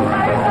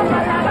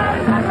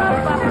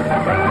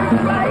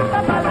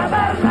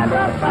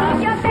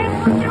 Y yo tengo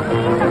un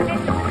truquito que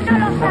tú no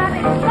lo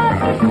sabes. Con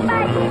su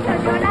país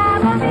yo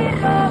lavo mi ropa.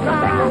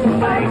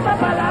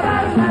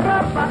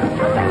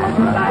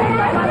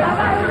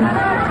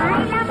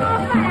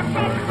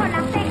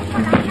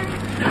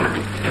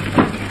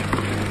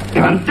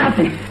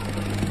 ¡Levántate!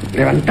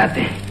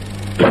 ¡Levántate!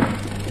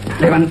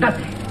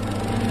 ¡Levántate!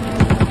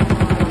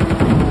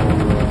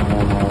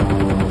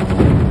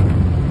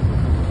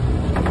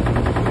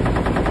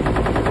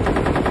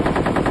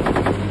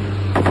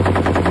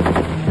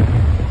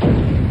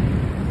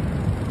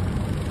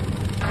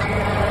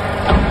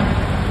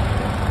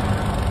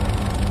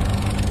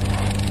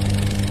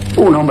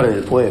 Un hombre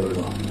del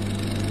pueblo.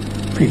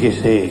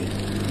 Fíjese,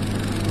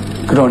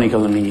 crónica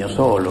de un niño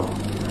solo,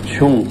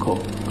 yunco,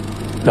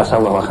 las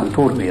aguas bajan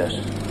turbias,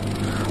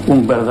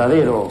 un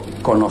verdadero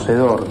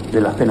conocedor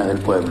de las penas del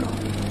pueblo.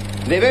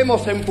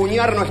 Debemos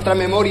empuñar nuestra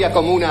memoria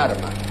como un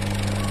arma.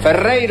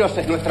 Ferreiros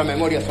es nuestra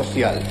memoria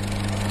social.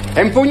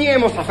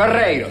 Empuñemos a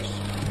Ferreiros.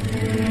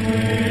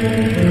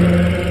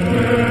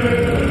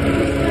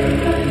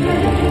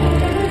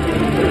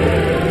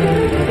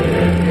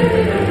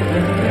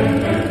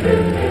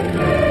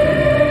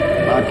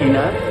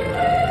 Máquina.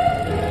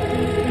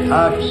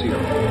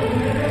 Acción.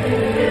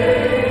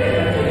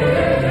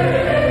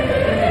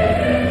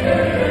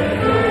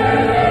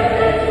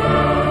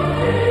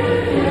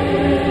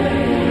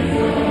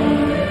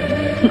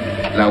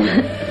 Laura.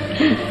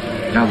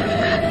 Laura.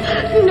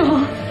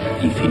 No.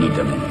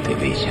 Infinitamente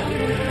bella.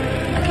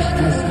 Aquí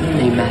está solo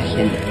una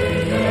imagen.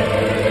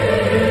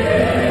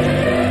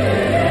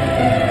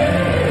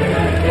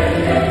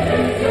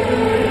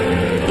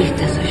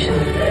 Esta soy yo.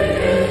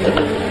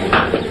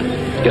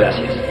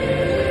 Gracias.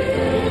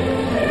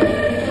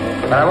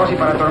 Para vos y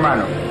para tu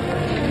hermano.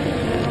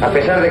 A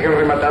pesar de que el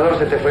rematador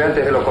se te fue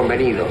antes de lo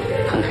convenido.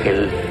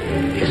 Ángel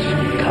es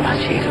un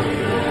caballero.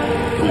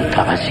 Un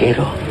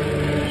caballero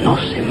no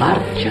se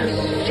marcha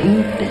sin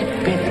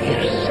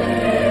despedirse.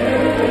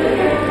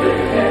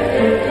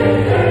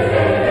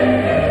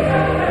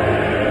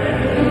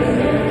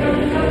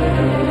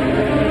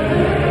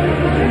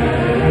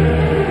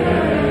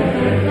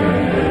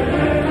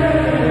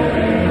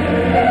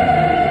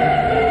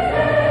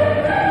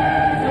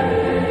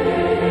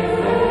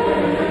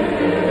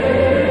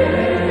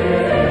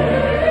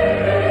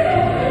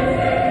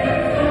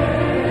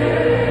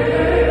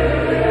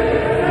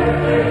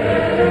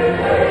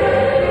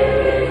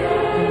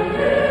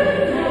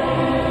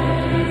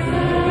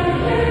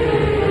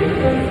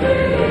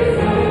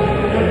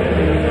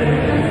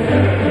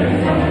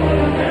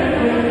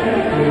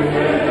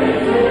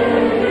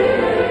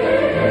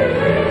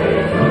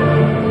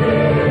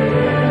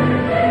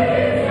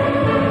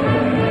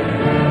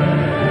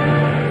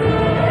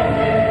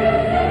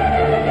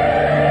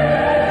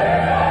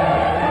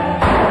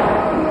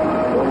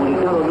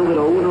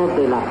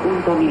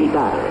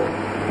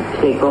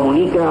 Se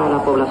comunica a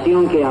la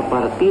población que a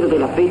partir de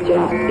la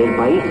fecha el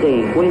país se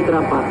encuentra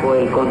bajo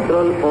el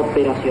control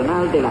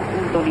operacional de la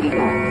Junta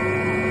Militar.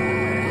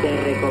 Se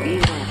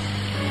recomienda...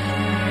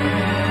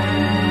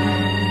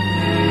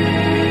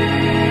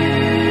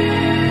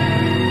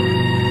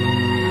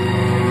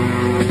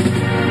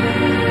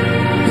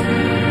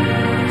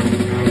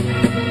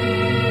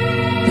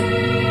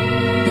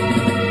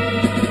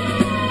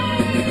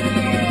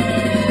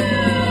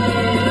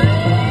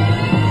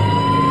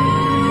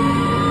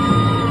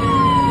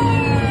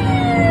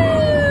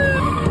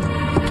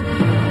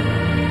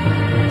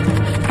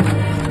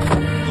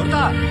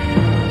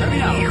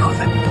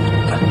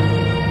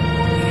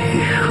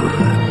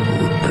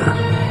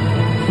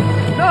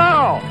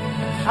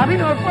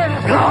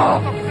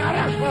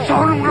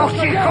 ¡Son unos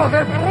hijos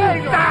de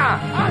puta!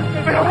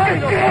 ¿Pero qué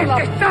creen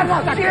que están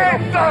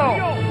haciendo?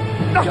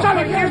 ¿No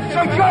saben quién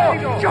soy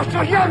yo? ¡Yo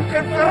soy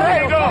Ángel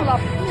Ferreiro!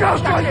 ¡Yo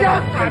soy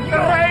Ángel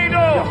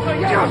Ferreiro!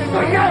 ¡Yo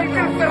soy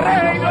Ángel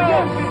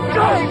Ferreiro!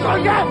 ¡Yo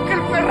soy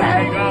Ángel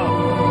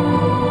Ferreiro!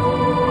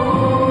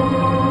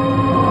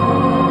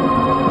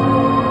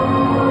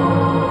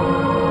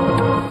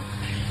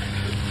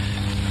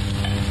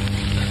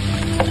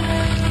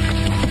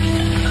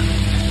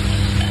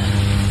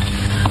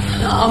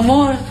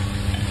 Amor,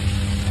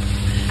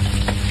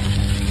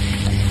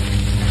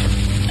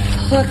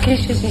 todo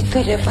aquello es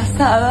historia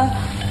pasada.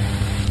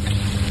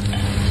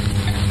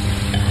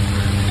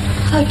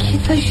 Aquí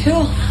estoy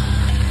yo.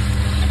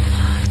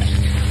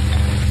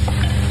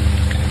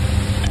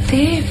 Te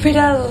he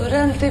esperado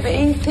durante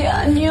 20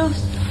 años.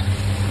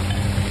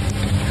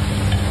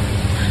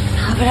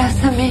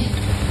 Abrázame.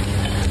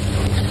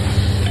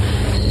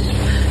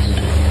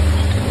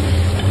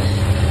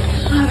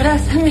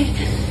 Abrázame.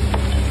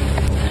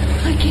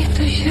 Aquí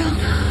estoy yo.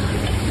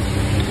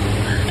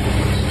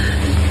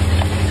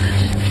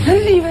 La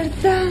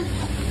libertad.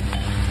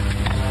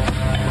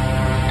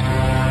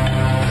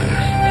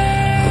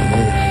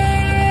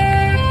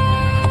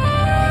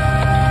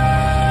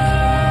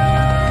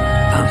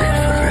 Ángel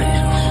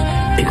Ferreiros,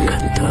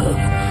 encantado.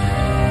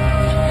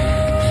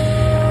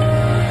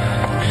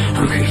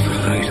 Ángel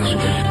Ferreiros,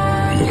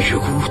 mucho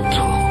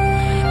gusto.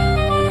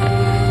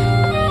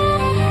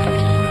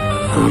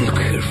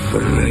 Ángel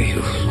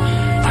Ferreiros,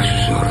 a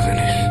sus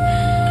órdenes.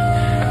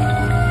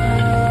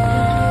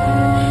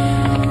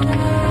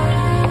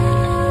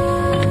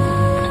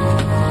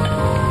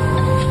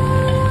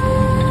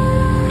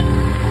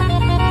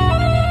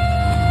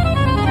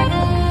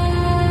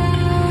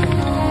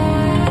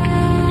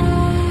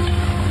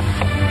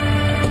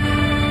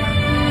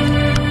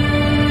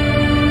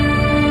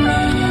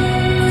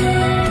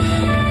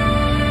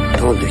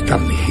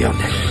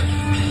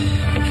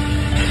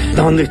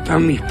 ¿Dónde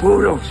están mis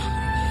puros?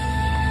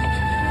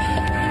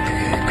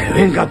 Que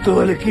venga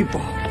todo el equipo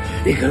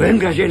y que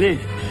venga Yené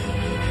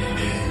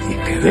y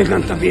que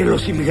vengan también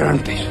los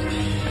inmigrantes.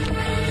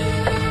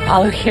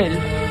 Ángel,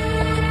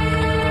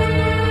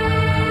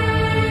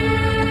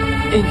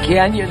 ¿en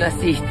qué año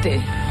naciste?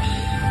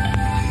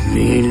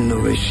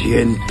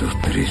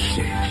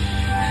 1913.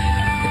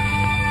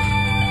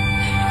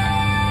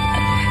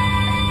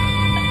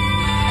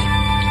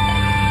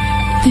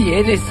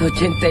 Tienes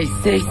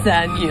 86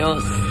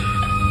 años.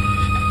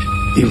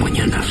 Y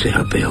mañana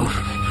será peor.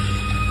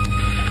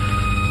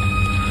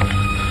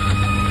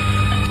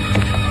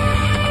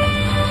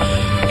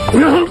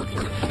 ¡No! ¡No!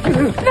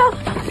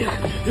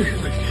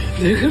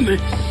 Déjeme,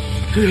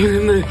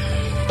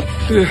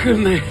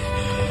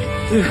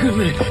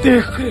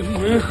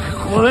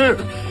 joder,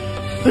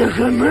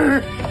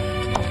 déjeme.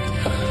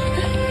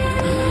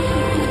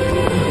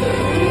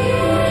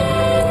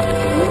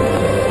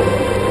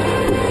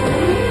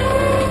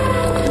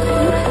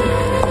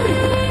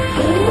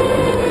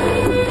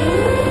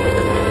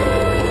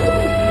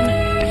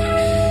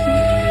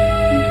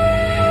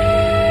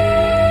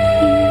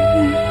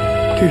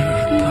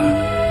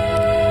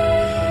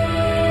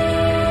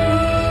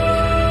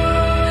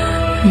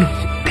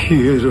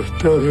 Quiero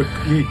estar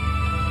aquí.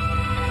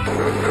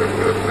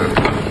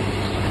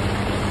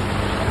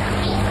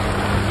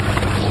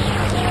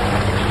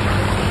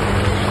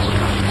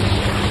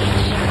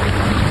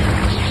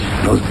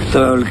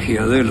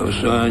 Nostalgia de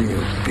los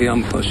años que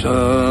han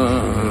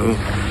pasado.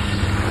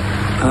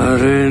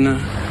 Arena,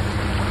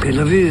 que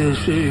la vida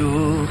se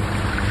llevó.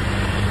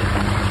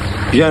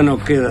 Ya no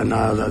queda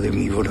nada de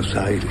mi Buenos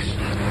Aires.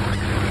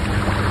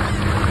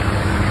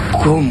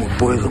 ¿Cómo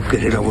puedo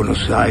querer a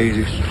Buenos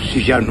Aires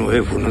si ya no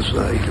es Buenos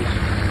Aires?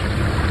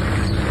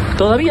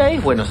 Todavía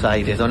es Buenos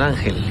Aires, don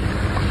Ángel.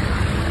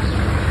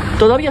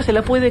 Todavía se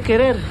la puede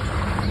querer.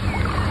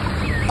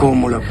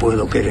 ¿Cómo la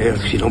puedo querer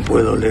si no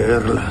puedo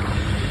leerla?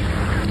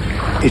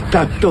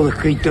 Está todo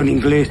escrito en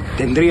inglés.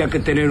 Tendría que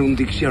tener un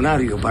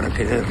diccionario para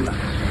quererla.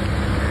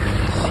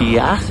 Si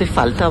hace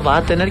falta, va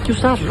a tener que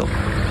usarlo.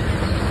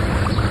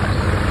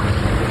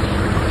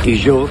 ¿Y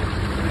yo?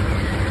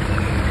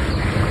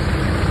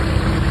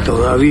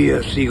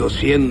 Todavía sigo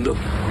siendo.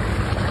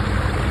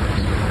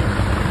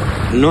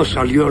 ¿No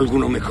salió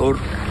alguno mejor?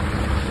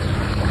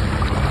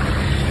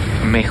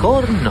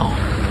 Mejor no.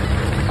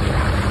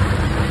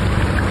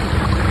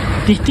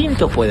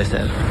 Distinto puede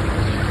ser.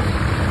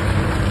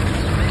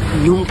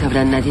 Nunca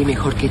habrá nadie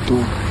mejor que tú.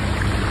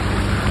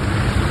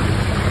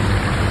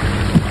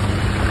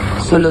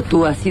 Solo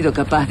tú has sido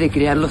capaz de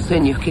crear los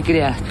sueños que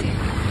creaste.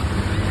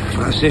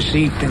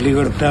 Frasecitas,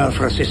 libertad,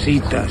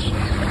 frasecitas.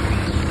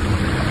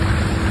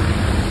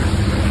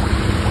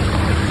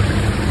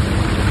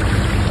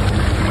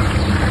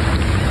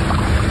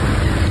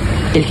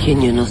 El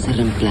genio no se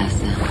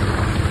reemplaza.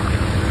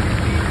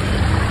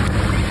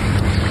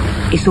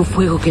 Es un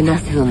fuego que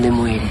nace donde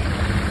muere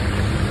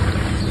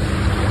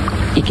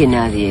y que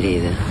nadie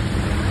hereda.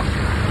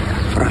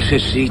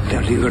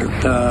 Frasecitas,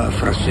 libertad,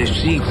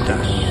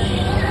 frasecitas.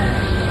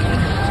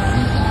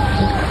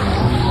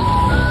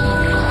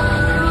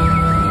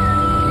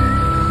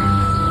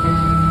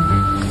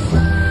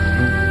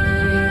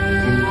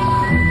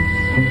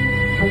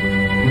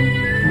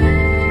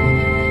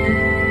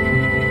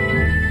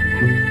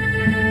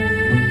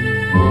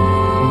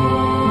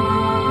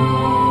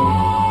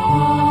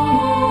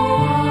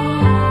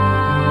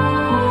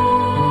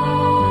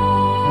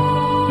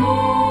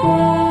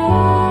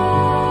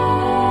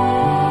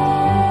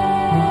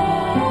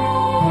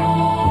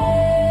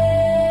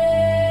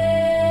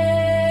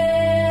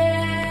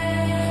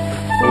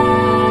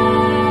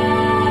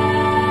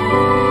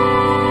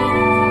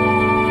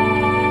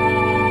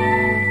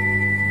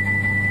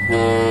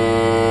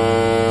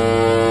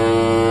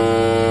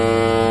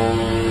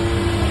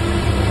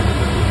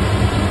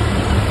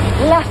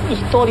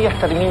 Historias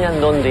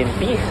terminan donde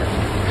empiezan,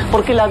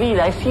 porque la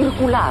vida es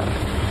circular.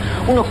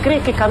 Uno cree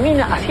que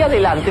camina hacia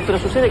adelante, pero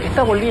sucede que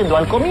está volviendo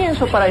al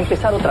comienzo para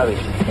empezar otra vez.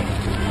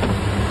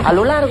 A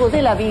lo largo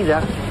de la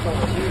vida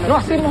no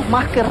hacemos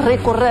más que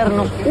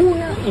recorrernos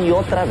una y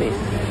otra vez,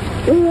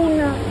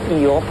 una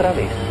y otra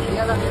vez.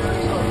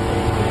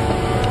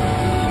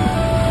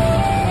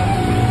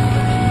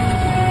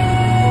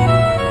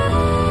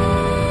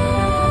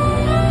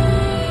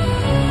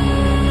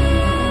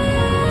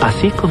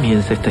 Así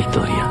comienza esta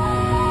historia.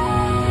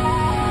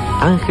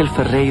 Ángel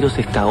Ferreiros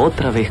está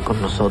otra vez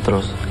con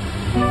nosotros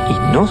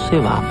y no se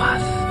va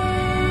más.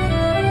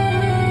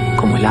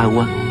 Como el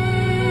agua,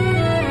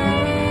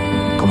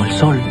 como el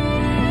sol,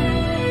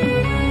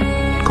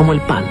 como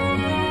el pan,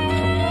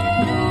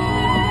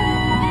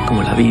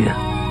 como la vida,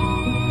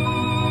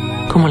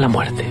 como la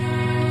muerte.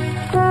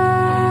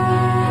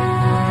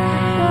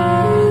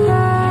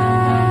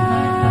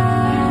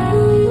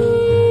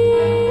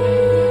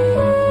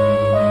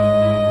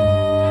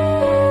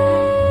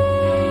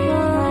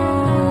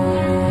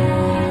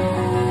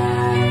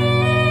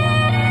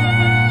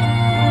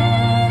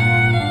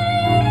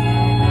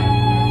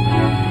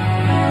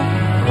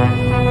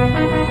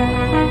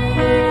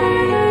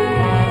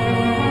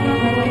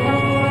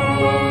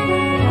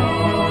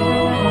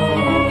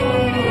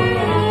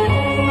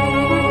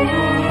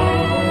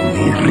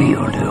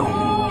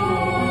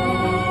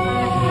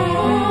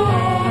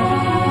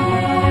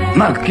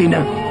 Máquina.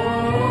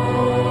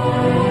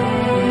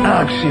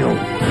 Acción.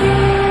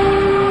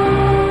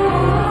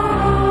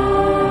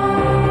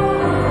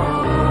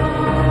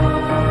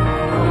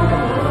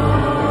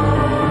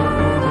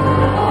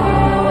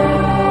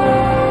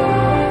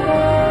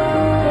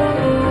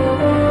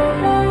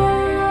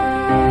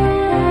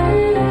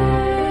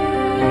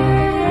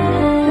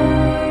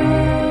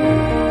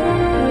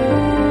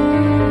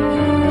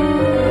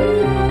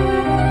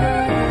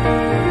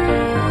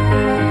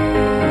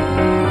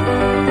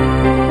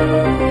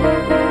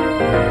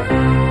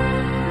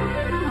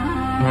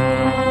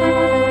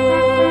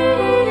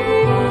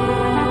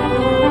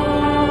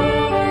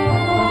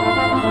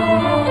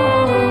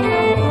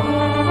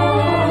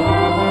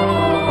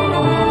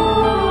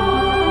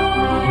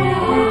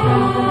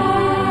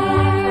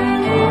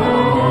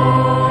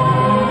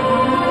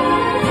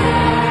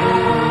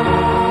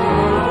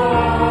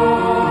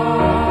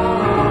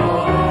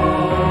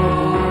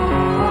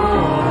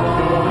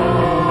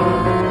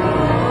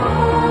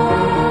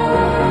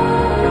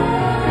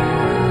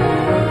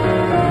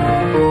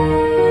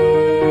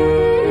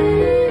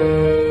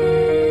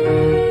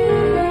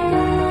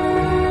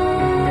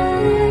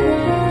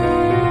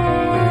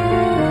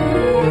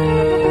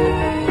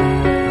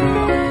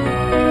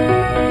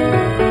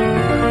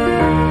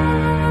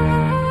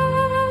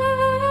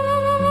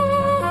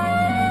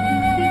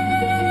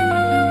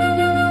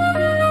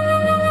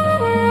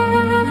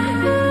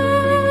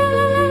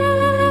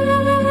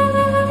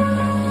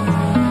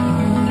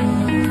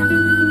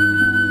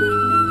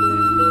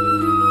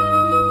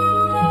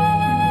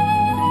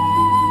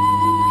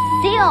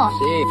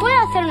 ¿Puedo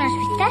hacer unas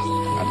vistas?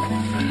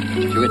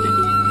 Súbete.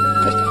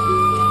 Ahí está.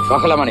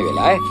 Coge la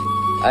manivela, ¿eh?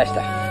 Ahí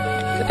está.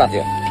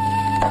 Despacio.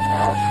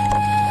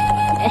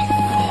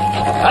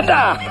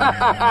 ¡Anda!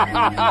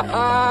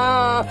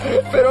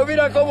 ¡Pero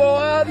mira cómo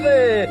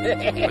hace!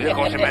 Oye,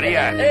 José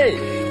María,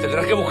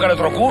 tendrás que buscar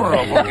otro curro,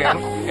 porque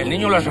el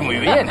niño lo hace muy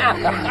bien.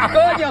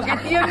 ¡Coño,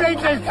 que siempre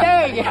hizo el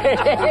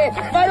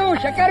steak!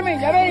 Marucha, Carmen,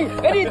 ya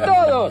venid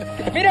todos.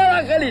 Mira al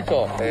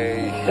Angelito.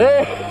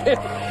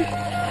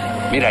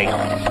 Mira, hijo.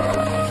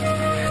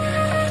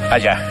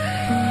 Allá.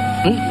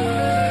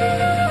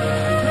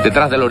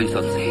 Detrás del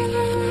horizonte.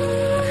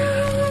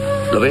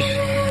 ¿Lo ves?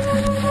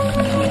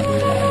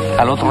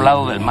 Al otro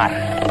lado del mar.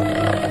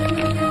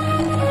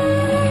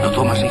 ¿Lo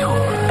tomas, hijo?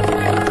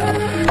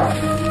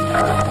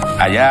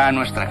 Allá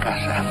nuestra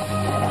casa.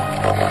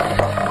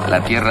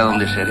 La tierra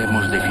donde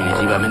seremos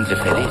definitivamente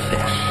felices.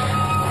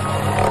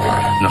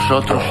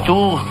 Nosotros,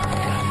 tú,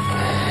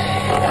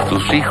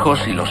 tus hijos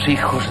y los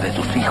hijos de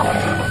tus hijos.